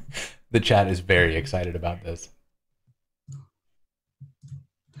 The chat is very excited about this.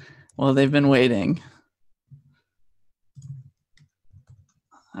 Well, they've been waiting.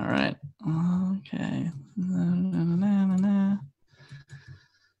 All right. Okay.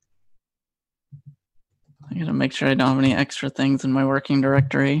 I gotta make sure I don't have any extra things in my working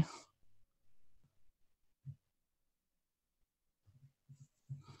directory.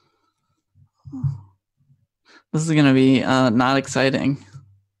 This is gonna be not exciting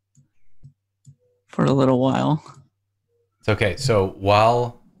for a little while. It's okay. So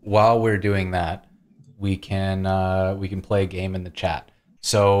while we're doing that, we can play a game in the chat.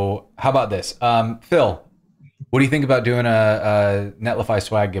 So how about this, Phil? What do you think about doing a Netlify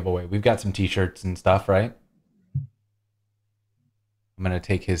swag giveaway? We've got some T-shirts and stuff, right? I'm gonna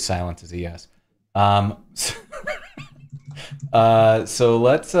take his silence as a yes. So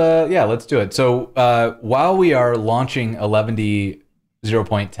let's do it. So while we are launching Eleventy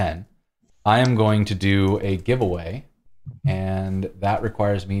 0.10, I am going to do a giveaway, and that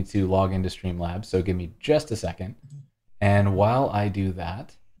requires me to log into Streamlabs. So give me just a second. And while I do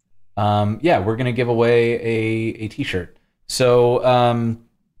that, we're gonna give away a T-shirt. So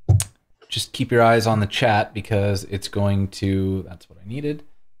just keep your eyes on the chat, because it's going to. That's what I needed.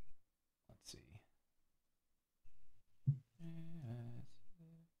 Let's see.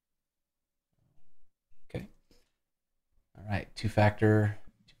 Okay. All right. Two-factor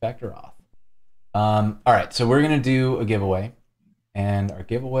auth. All right. So we're gonna do a giveaway, and our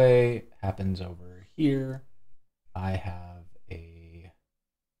giveaway happens over here. I have a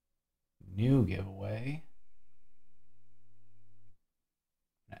new giveaway.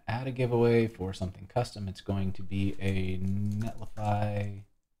 I'm gonna add a giveaway for something custom. It's going to be a Netlify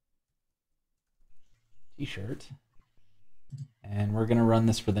T-shirt, and we're gonna run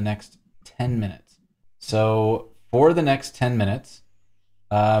this for the next 10 minutes. So for the next 10 minutes,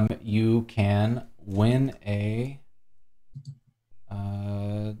 you can win a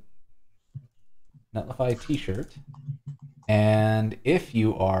Netlify T-shirt, and if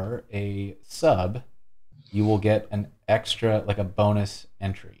you are a sub, you will get an extra, like a bonus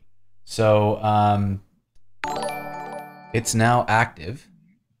entry. So it's now active,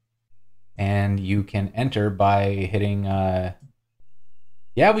 and you can enter by hitting.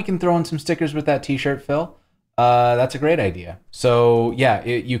 Yeah, we can throw in some stickers with that T-shirt, Phil. That's a great idea. So yeah,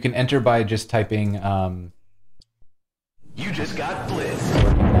 you can enter by just typing. You just got blitzed.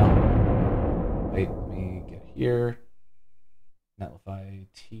 Working now. Wait, let me get here. Netlify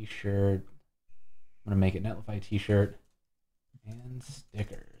T-shirt. I'm gonna make it Netlify T-shirt and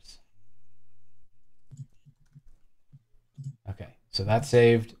stickers. Okay, so that's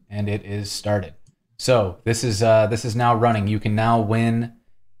saved and it is started. So this is now running. You can now win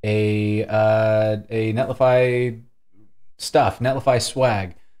a Netlify stuff, Netlify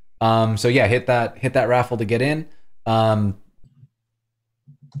swag. So yeah, hit that raffle to get in. How's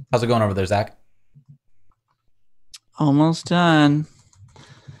it going over there, Zach? Almost done.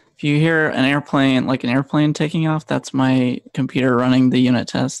 If you hear an airplane taking off, that's my computer running the unit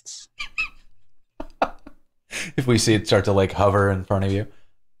tests. If we see it start to like hover in front of you.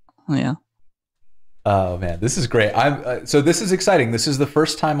 Yeah. Oh man, this is great. So this is exciting. This is the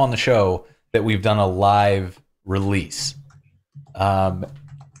first time on the show that we've done a live release. I'm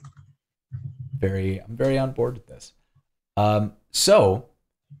very on board with this. So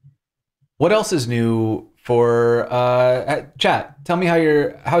what else is new for chat? Tell me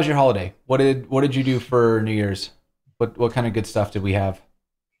how's your holiday? What did you do for New Year's? What kind of good stuff did we have?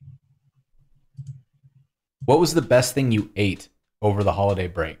 What was the best thing you ate over the holiday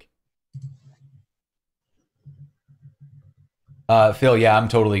break? Phil, yeah, I'm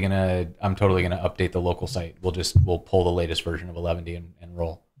totally gonna update the local site. We'll pull the latest version of Eleventy and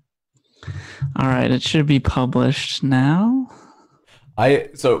roll. All right, it should be published now.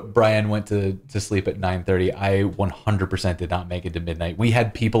 So Brian went to sleep at 9:30. I 100% did not make it to midnight. We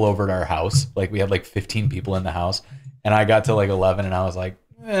had people over at our house. Like we had like 15 people in the house, and I got to like 11, and I was like,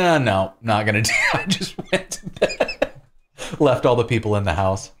 no, not gonna do. I just went to bed, left all the people in the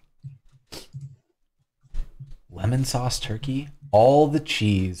house. Lemon sauce turkey, all the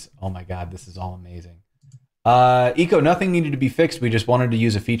cheese. Oh my god, this is all amazing. Eco, nothing needed to be fixed. We just wanted to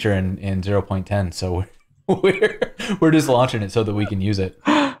use a feature in 0.10, so we're just launching it so that we can use it.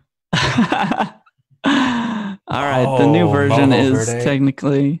 All right, the new version is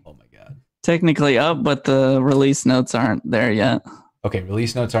technically up, but the release notes aren't there yet. Okay,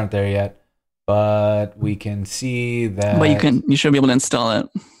 release notes aren't there yet, but we can see that. But you should be able to install it.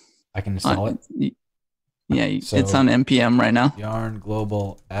 I can install it. Yeah, so it's on npm right now. Yarn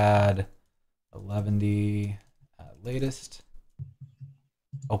global add 11 latest.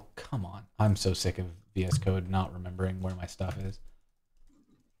 Oh come on! I'm so sick of VS Code not remembering where my stuff is.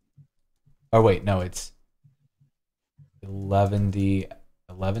 Oh wait, no, it's 11.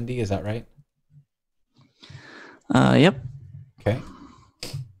 Is that right? Yep. Okay.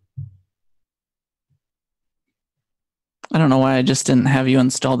 I don't know why I just didn't have you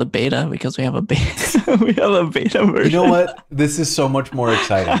install the beta, because we have a beta. We have a beta version. You know what? This is so much more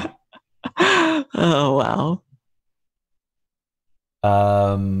exciting. Oh wow.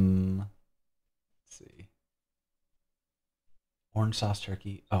 Let's see. Orange sauce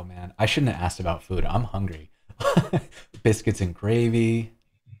turkey. Oh man, I shouldn't have asked about food. I'm hungry. Biscuits and gravy.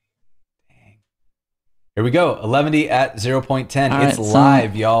 Dang. Here we go. 11 at 0.10. It's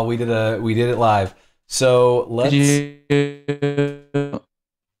live, y'all. We did it live. So let's.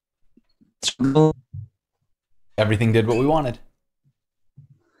 Everything did what we wanted.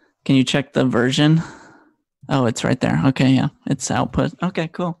 Can you check the version? Oh, it's right there. Okay, yeah, it's output. Okay,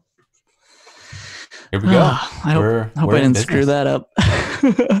 cool. Here we go. I hope I didn't screw that up.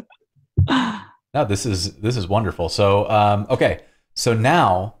 No, this is wonderful. So okay, so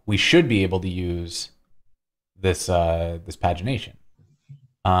now we should be able to use this pagination,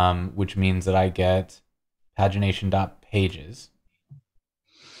 which means that I get pagination.pages.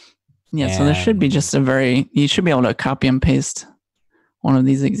 Yeah, so there should be just you should be able to copy and paste one of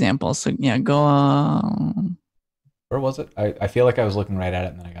these examples. So yeah, go. Where was it? I feel like I was looking right at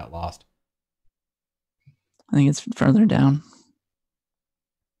it and then I got lost. I think it's further down.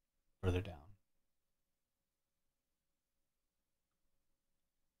 Further down.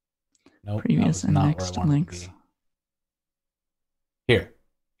 Nope. Previous and next links. Here,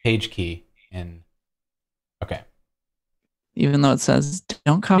 page key in. Okay. Even though it says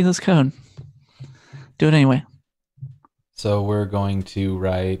don't copy this code, do it anyway. So we're going to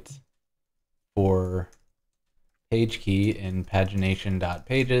write for page key in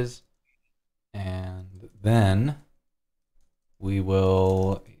pagination.pages, and then we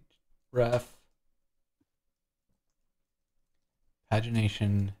will ref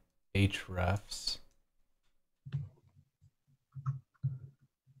pagination hrefs.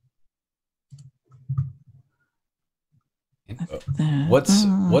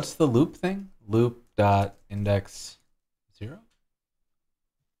 what's the loop thing? Loop dot index 0.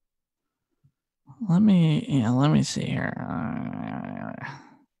 Let me see here.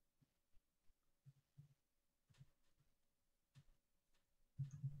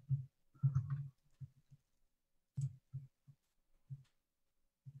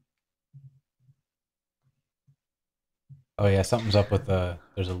 Oh yeah, something's up with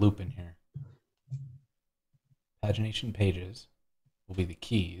there's a loop in here. Pagination pages will be the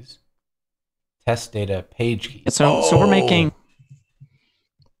keys. Test data page key. So we're making.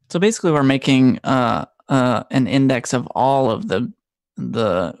 So basically, we're making an index of all of the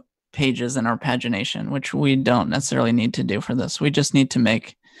pages in our pagination, which we don't necessarily need to do for this. We just need to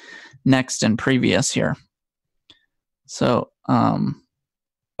make next and previous here. So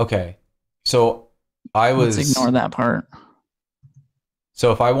okay, so let's ignore that part.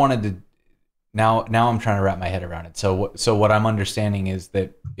 So if I wanted to, now I'm trying to wrap my head around it. So what I'm understanding is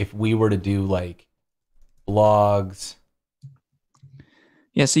that if we were to do like blogs.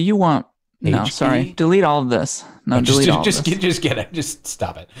 Yeah, so you want delete all of this. No, delete all of this. Just get it. Just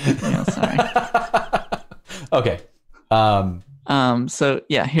stop it. Yeah, sorry. Okay. So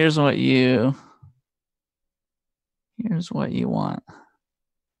yeah, here's what you want.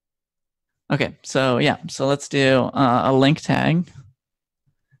 Okay, so yeah, so let's do a link tag.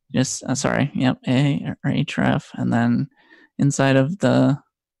 Just a or href, and then inside of the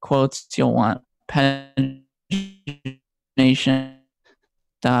quotes you'll want pagination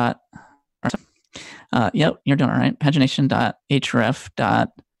dot. Yep, you're doing all right. Pagination dot href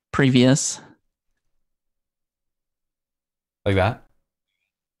dot previous. Like that.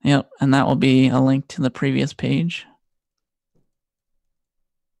 Yep, and that will be a link to the previous page.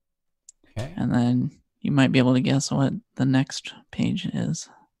 Okay. And then you might be able to guess what the next page is.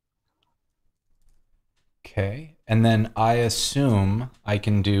 Okay. And then I assume I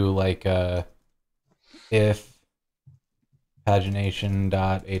can do like a if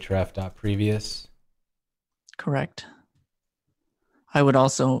pagination.href.previous. Correct. I would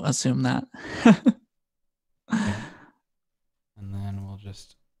also assume that. Okay. And then we'll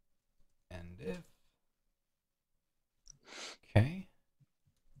just end if. Okay.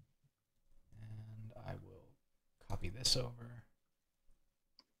 And I will copy this over.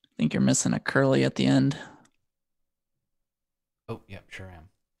 I think you're missing a curly at the end. Oh, yep, sure am.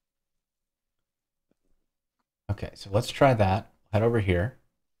 Okay, so let's try that. Head over here.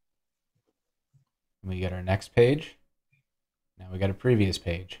 We get our next page. Now we got a previous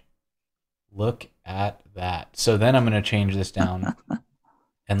page. Look at that. So then I'm going to change this down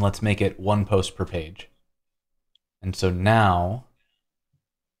and let's make it one post per page. And so now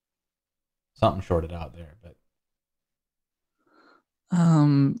something shorted out there, but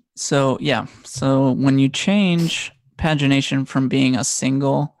so yeah, so when you change pagination from being a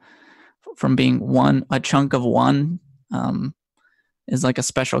chunk of one, is like a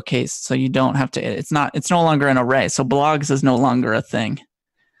special case. So you don't have to, it's no longer an array. So blogs is no longer a thing.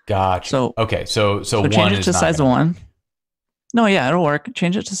 Gotcha. So okay, so change it to size of 1. No, yeah, it'll work.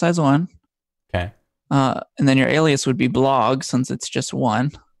 Change it to size 1. Okay. And then your alias would be blog since it's just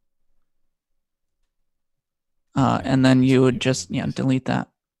 1. And then you would just delete that.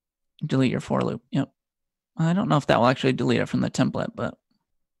 Delete your for loop. Yep. I don't know if that will actually delete it from the template, but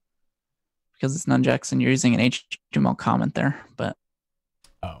because it's nunjax and you're using an HTML comment there, but.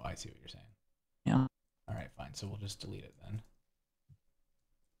 Oh, I see what you're saying. Yeah. All right, fine. So we'll just delete it then.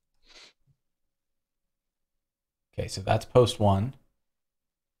 Okay, so that's post 1.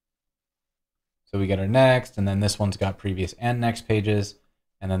 So we get our next, and then this one's got previous and next pages,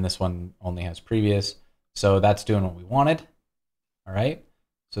 and then this one only has previous. So that's doing what we wanted. All right.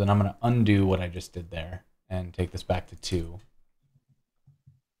 So then I'm going to undo what I just did there and take this back to 2.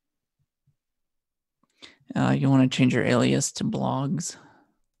 You want to change your alias to blogs.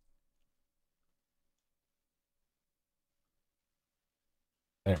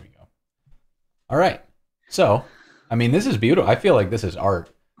 There we go. All right. So, I mean, this is beautiful. I feel like this is art.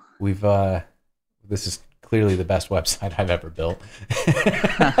 This is clearly the best website I've ever built.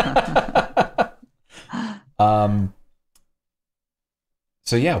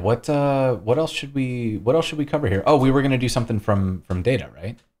 So yeah, what else should we cover here? Oh, we were going to do something from data,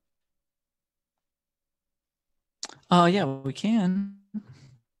 right? Yeah, we can.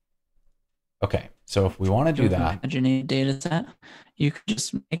 Okay, so if we want to do that, imagine a data set, you could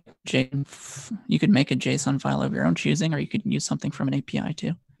just make you could make a JSON file of your own choosing, or you could use something from an API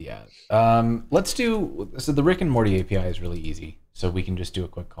too. Yeah. Let's do, so the Rick and Morty API is really easy, so we can just do a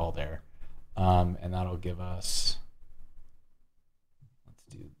quick call there, and that'll give us. Let's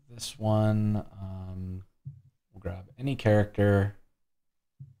do this one. We'll grab any character.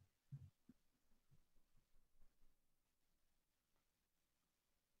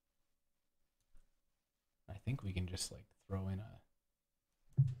 I think we can just like throw in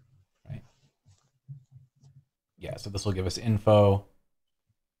a, right? Yeah, so this will give us info,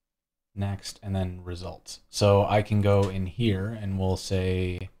 next, and then results. So I can go in here and we'll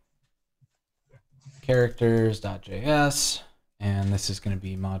say characters.js, and this is going to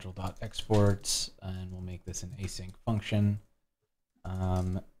be module.exports, and we'll make this an async function.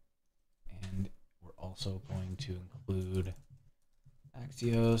 And we're also going to include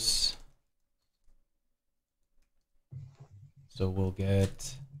Axios. So we'll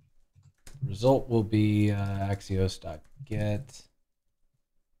get, result will be axios.get.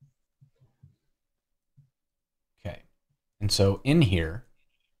 Okay. And so in here,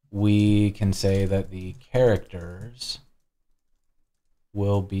 we can say that the characters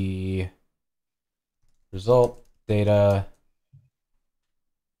will be result data.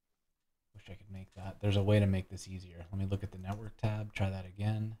 Wish I could make that. There's a way to make this easier. Let me look at the network tab, try that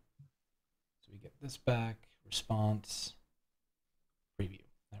again. So we get this back, response, preview.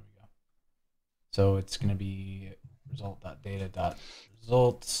 There we go. So it's going to be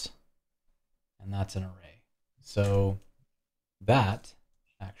result.data.results, and that's an array. So that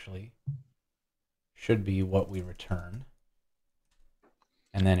actually should be what we return.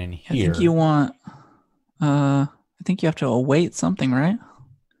 And then in here, I think you want, I think you have to await something, right?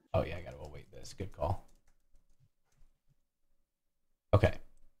 Oh yeah, I got to await this. Good call. Okay.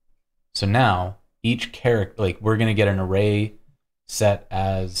 So now each character, like we're going to get an array set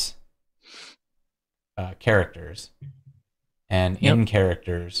as characters, and in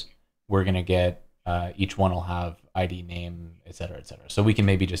characters, we're going to get, each one will have ID, name, et cetera, et cetera. So we can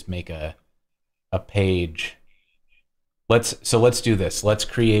maybe just make a page. Let's do this. Let's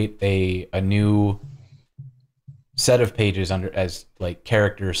create a new set of pages under as like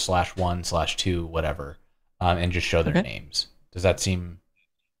characters /1/2 whatever, and just show their names. Does that seem?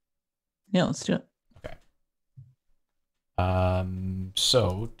 Yeah, let's do it. Okay.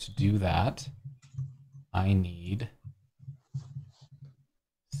 So to do that, I need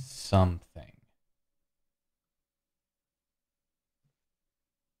something.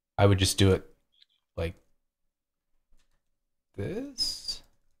 I would just do it like this.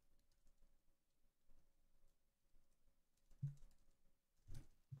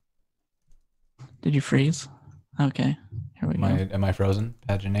 Did you freeze? Okay, here we go. Am I frozen?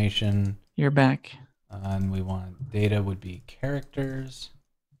 Pagination. You're back. And we want data would be characters.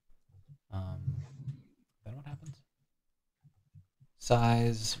 Then what happens?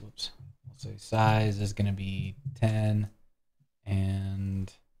 Size. Whoops. We'll say size is going to be 10,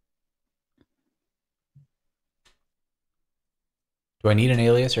 and do I need an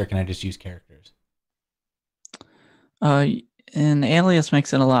alias, or can I just use characters? An alias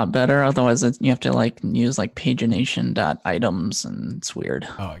makes it a lot better. Otherwise, you have to like use like pagination.items, and it's weird.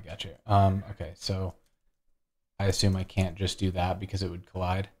 Oh, I got you. Okay, so I assume I can't just do that because it would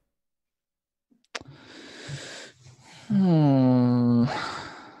collide.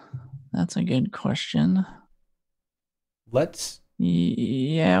 That's a good question.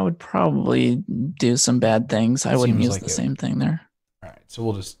 Yeah, I would probably do some bad things. I wouldn't use the same thing there. All right, so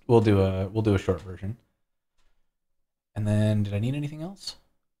we'll do a short version. And then, did I need anything else?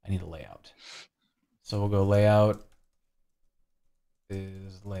 I need a layout. So we'll go layout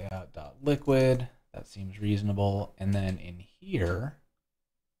is layout.liquid. That seems reasonable. And then in here,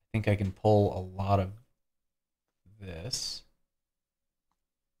 I think I can pull a lot of this.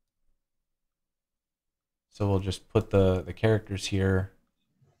 So we'll just put the characters here.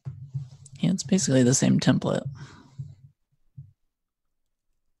 Yeah, it's basically the same template.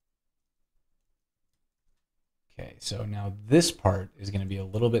 Okay, so now this part is going to be a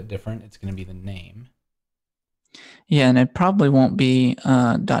little bit different. It's going to be the name. Yeah, and it probably won't be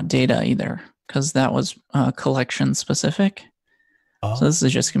 .data either, because that was collection specific. Oh. So this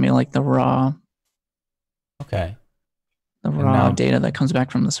is just going to be like the raw. Okay. The raw data that comes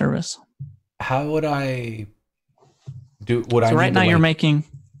back from the service. How would I do? So right now you're making.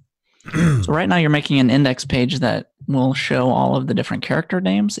 So right now you're making an index page that will show all of the different character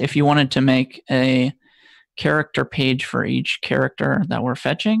names. If you wanted to make a character page for each character that we're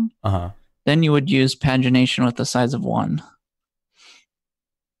fetching, then you would use pagination with the size of 1.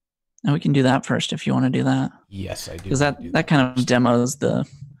 And we can do that first if you want to do that. Yes, I do. Because that kind of demos the,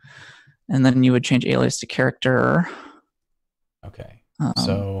 and then you would change alias to character. Okay.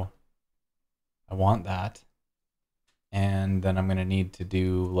 So I want that. And then I'm going to need to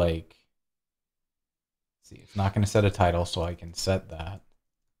do like, see, it's not going to set a title, so I can set that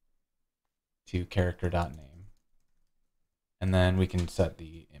to character.name. And then we can set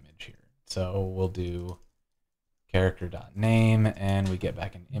the image here. So we'll do character.name, and we get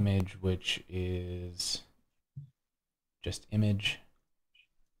back an image, which is just image.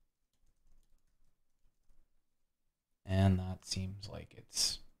 And that seems like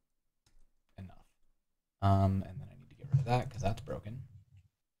it's enough. And then I need to get rid of that because that's broken.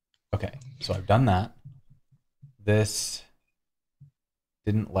 Okay, so I've done that. This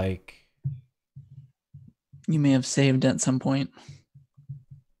didn't like... You may have saved at some point.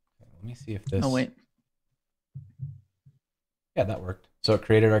 Let me see if this... Oh, wait. Yeah, that worked. So it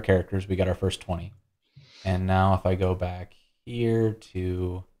created our characters. We got our first 20. And now if I go back here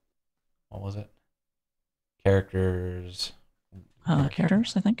to... What was it? Characters...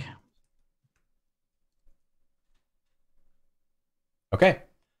 Characters, I think. Okay.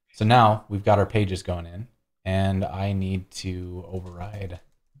 So now we've got our pages going in. And I need to override...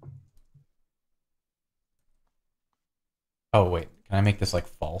 Oh, wait. Can I make this like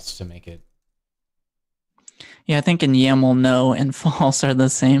false to make it... Yeah, I think in YAML, no and false are the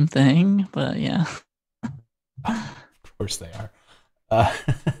same thing, but yeah. Of course they are.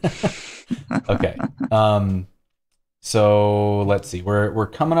 Okay. So let's see. We're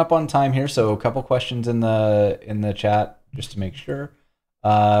coming up on time here. So a couple questions in the chat just to make sure.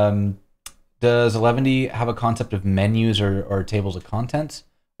 Does Eleventy have a concept of menus or tables of contents,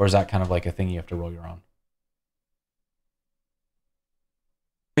 or is that kind of like a thing you have to roll your own?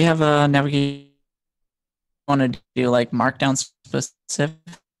 We have a navigation. Want to do like markdown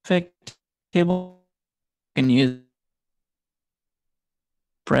specific table, you can use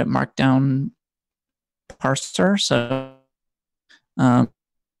markdown parser. So any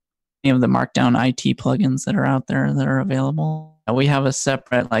of the markdown IT plugins that are out there that are available. We have a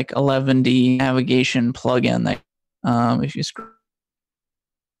separate like Eleventy navigation plugin that if you scroll,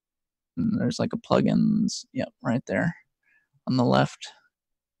 there's like a plugins, yep, right there on the left.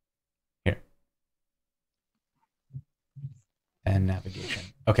 And navigation.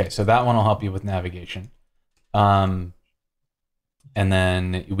 Okay, so that one will help you with navigation. And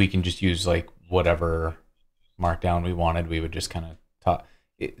then we can just use like whatever markdown we wanted. We would just kind of talk.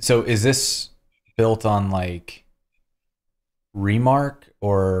 So is this built on like Remark,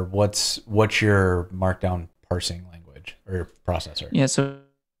 or what's your markdown parsing language or processor? Yeah, so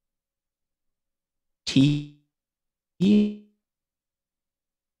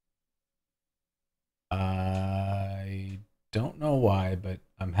I don't know why, but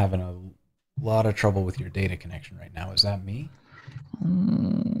I'm having a lot of trouble with your data connection right now. Is that me?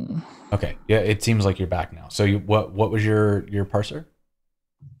 Okay. Yeah, it seems like you're back now. So what was your parser?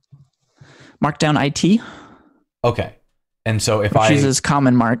 Markdown IT. Okay. And so if which uses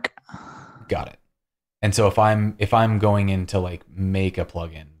common mark. Got it. And so if I'm going in to like make a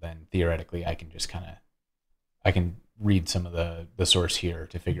plugin, then theoretically I can just I can read some of the source here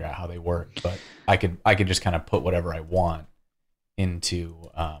to figure out how they work, but I could just kind of put whatever I want into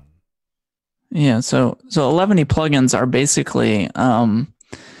yeah, so Eleventy plugins are basically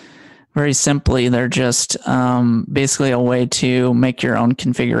very simply, they're just basically a way to make your own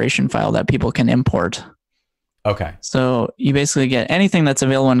configuration file that people can import. Okay. So you basically get anything that's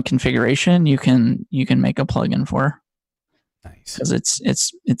available in configuration, you can make a plugin for. Nice. Because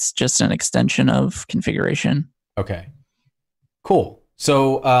it's just an extension of configuration. Okay. Cool.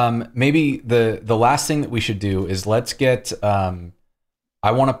 So maybe the last thing that we should do is let's get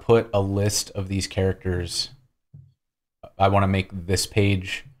I want to put a list of these characters. I want to make this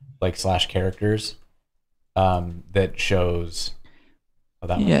page like /characters that shows. Oh,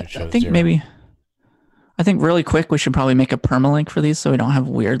 that yeah, one shows I think 0. I think really quick we should probably make a permalink for these so we don't have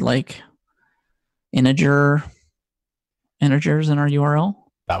weird like integers in our URL.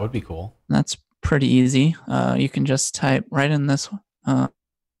 That would be cool. That's pretty easy. You can just type right in this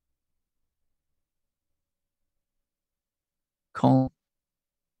colon.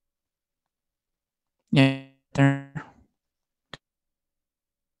 Yeah, there.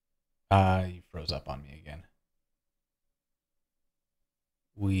 You froze up on me again.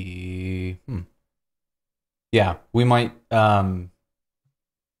 Yeah, we might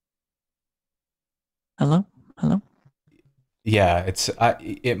Hello? yeah,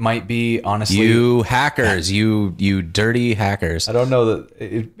 it might be, honestly, you hackers, you dirty hackers. I don't know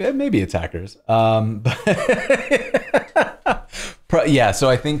that maybe it's hackers. Yeah, so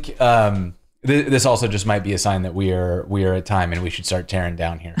I think this also just might be a sign that we are at time and we should start tearing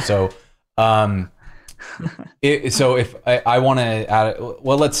down here. So so if I want to add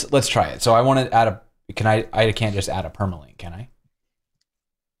well, let's try it. So I want to add I can't just add a permalink, can I?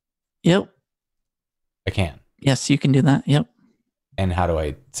 Yep. I can. Yes, you can do that. Yep. And how do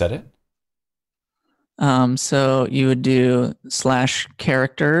I set it? So you would do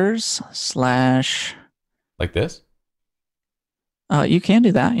 /characters / Like this? You can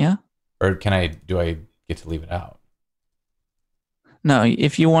do that, yeah. Or do I get to leave it out? No,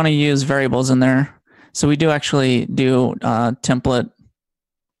 if you want to use variables in there. So we do actually do template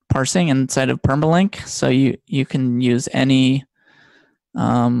parsing inside of permalink. So you can use any,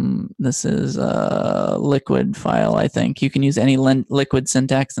 this is a liquid file, I think. You can use any liquid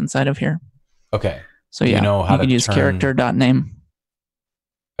syntax inside of here. Okay. So yeah, you know how you can use character.name.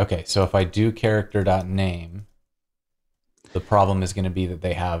 Okay, so if I do character.name, the problem is going to be that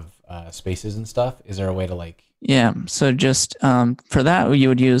they have spaces and stuff. Is there a way to like... Yeah, so just for that,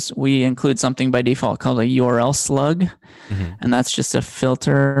 we include something by default called a URL slug, and that's just a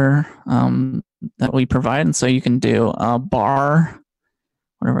filter that we provide. And so you can do a bar,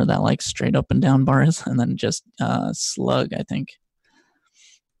 whatever that like straight up and down bar is, and then just slug, I think.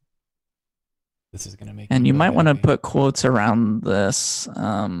 This is going to make... And you might want to put quotes around this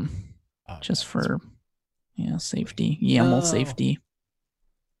just for safety, YAML safety.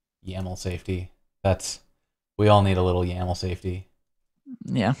 YAML safety. We all need a little YAML safety.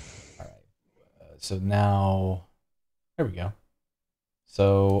 Yeah. All right. So now, there we go.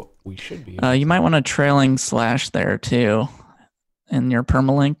 So we should be... you might want a trailing slash there too in your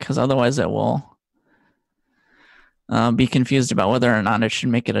permalink, because otherwise it will be confused about whether or not it should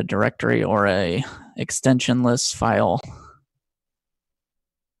make it a directory or a extensionless file.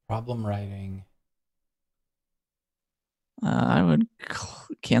 Problem writing. I would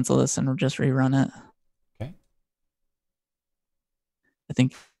cancel this and just rerun it. Okay. I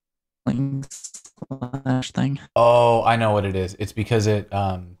think slash thing. Oh, I know what it is. It's because it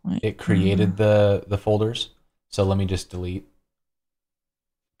created the folders. So let me just delete,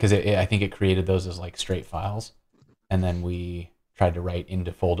 because I think it created those as like straight files, and then we tried to write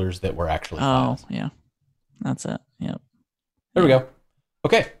into folders that were actually files. Oh, yeah. That's it. Yep. There we go.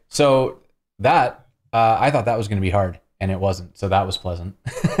 Okay, so that I thought that was going to be hard, and it wasn't. So that was pleasant.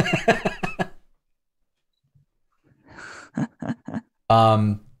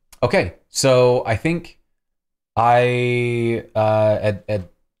 Okay, so I think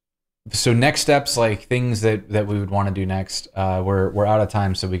so next steps, like things that we would want to do next. We're out of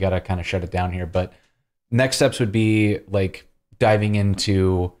time, so we got to kind of shut it down here. But next steps would be like diving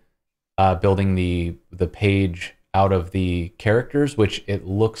into building the page out of the characters, which it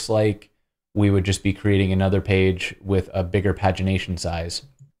looks like we would just be creating another page with a bigger pagination size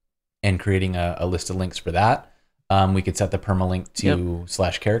and creating a list of links for that. We could set the permalink to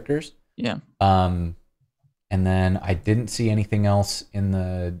 /characters. Yeah. And then I didn't see anything else in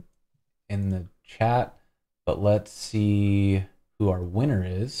the chat, but let's see who our winner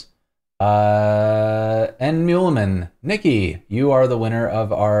is. And Muleman, Nikki, you are the winner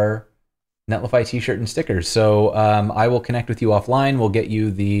of our Netlify t-shirt and stickers. So I will connect with you offline. We'll get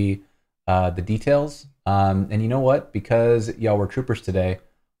you the details. And you know what? Because y'all were troopers today,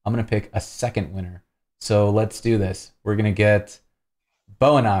 I'm gonna pick a second winner. So let's do this. We're gonna get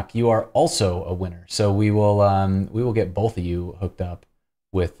Boanak. You are also a winner. So we will get both of you hooked up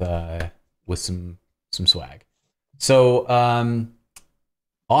with some swag. So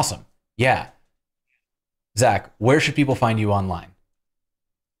awesome. Yeah. Zach, where should people find you online?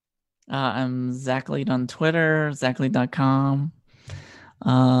 I'm ZachLead on Twitter, ZachLead.com.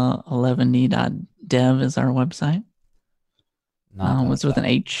 11y.dev is our website. It's with an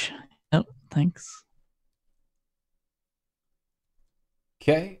H. Yep, thanks.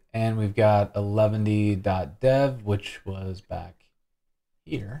 Okay, and we've got 11y.dev, which was back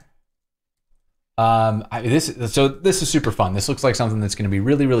here. This is super fun. This looks like something that's going to be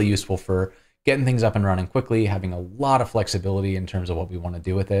really, really useful for getting things up and running quickly, having a lot of flexibility in terms of what we want to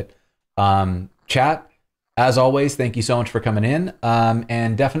do with it. Chat, as always, thank you so much for coming in,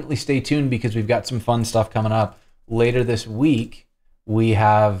 and definitely stay tuned because we've got some fun stuff coming up later this week. We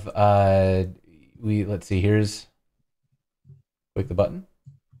have let's see. Here's click the button.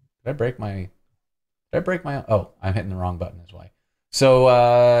 Did I break my? Oh, I'm hitting the wrong button. Is why.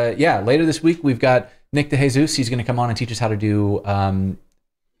 So yeah, later this week we've got Nick DeJesus. He's going to come on and teach us how to do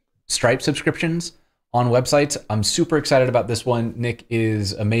Stripe subscriptions on websites. I'm super excited about this one. Nick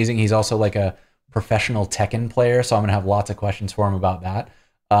is amazing. He's also like a professional Tekken player, so I'm going to have lots of questions for him about that.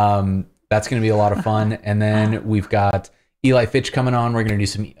 That's going to be a lot of fun. And then we've got Eli Fitch coming on. We're going to do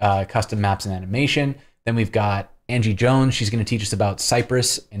some custom maps and animation. Then we've got Angie Jones. She's going to teach us about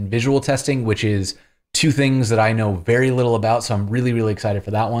Cypress and visual testing, which is two things that I know very little about, so I'm really, really excited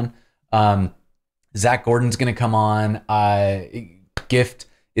for that one. Zach Gordon's going to come on. Gift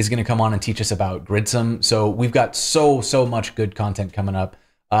is going to come on and teach us about Gridsome. So we've got so much good content coming up.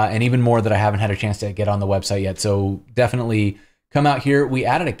 and even more that I haven't had a chance to get on the website yet. So definitely come out here. We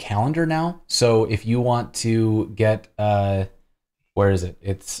added a calendar now. So if you want to get, where is it?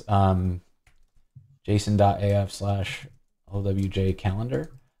 It's jason.af/LWJ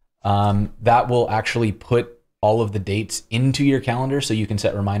calendar. That will actually put all of the dates into your calendar so you can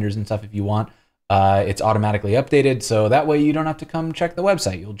set reminders and stuff if you want. It's automatically updated, so that way you don't have to come check the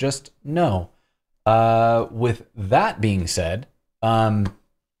website. You'll just know. With that being said,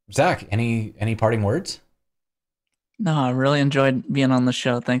 Zach, any parting words? No, I really enjoyed being on the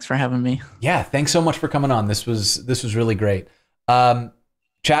show. Thanks for having me. Yeah, thanks so much for coming on. This was really great.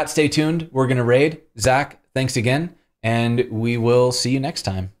 Chat, stay tuned. We're gonna raid. Zach, thanks again, and we will see you next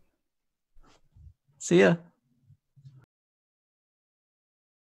time. See ya.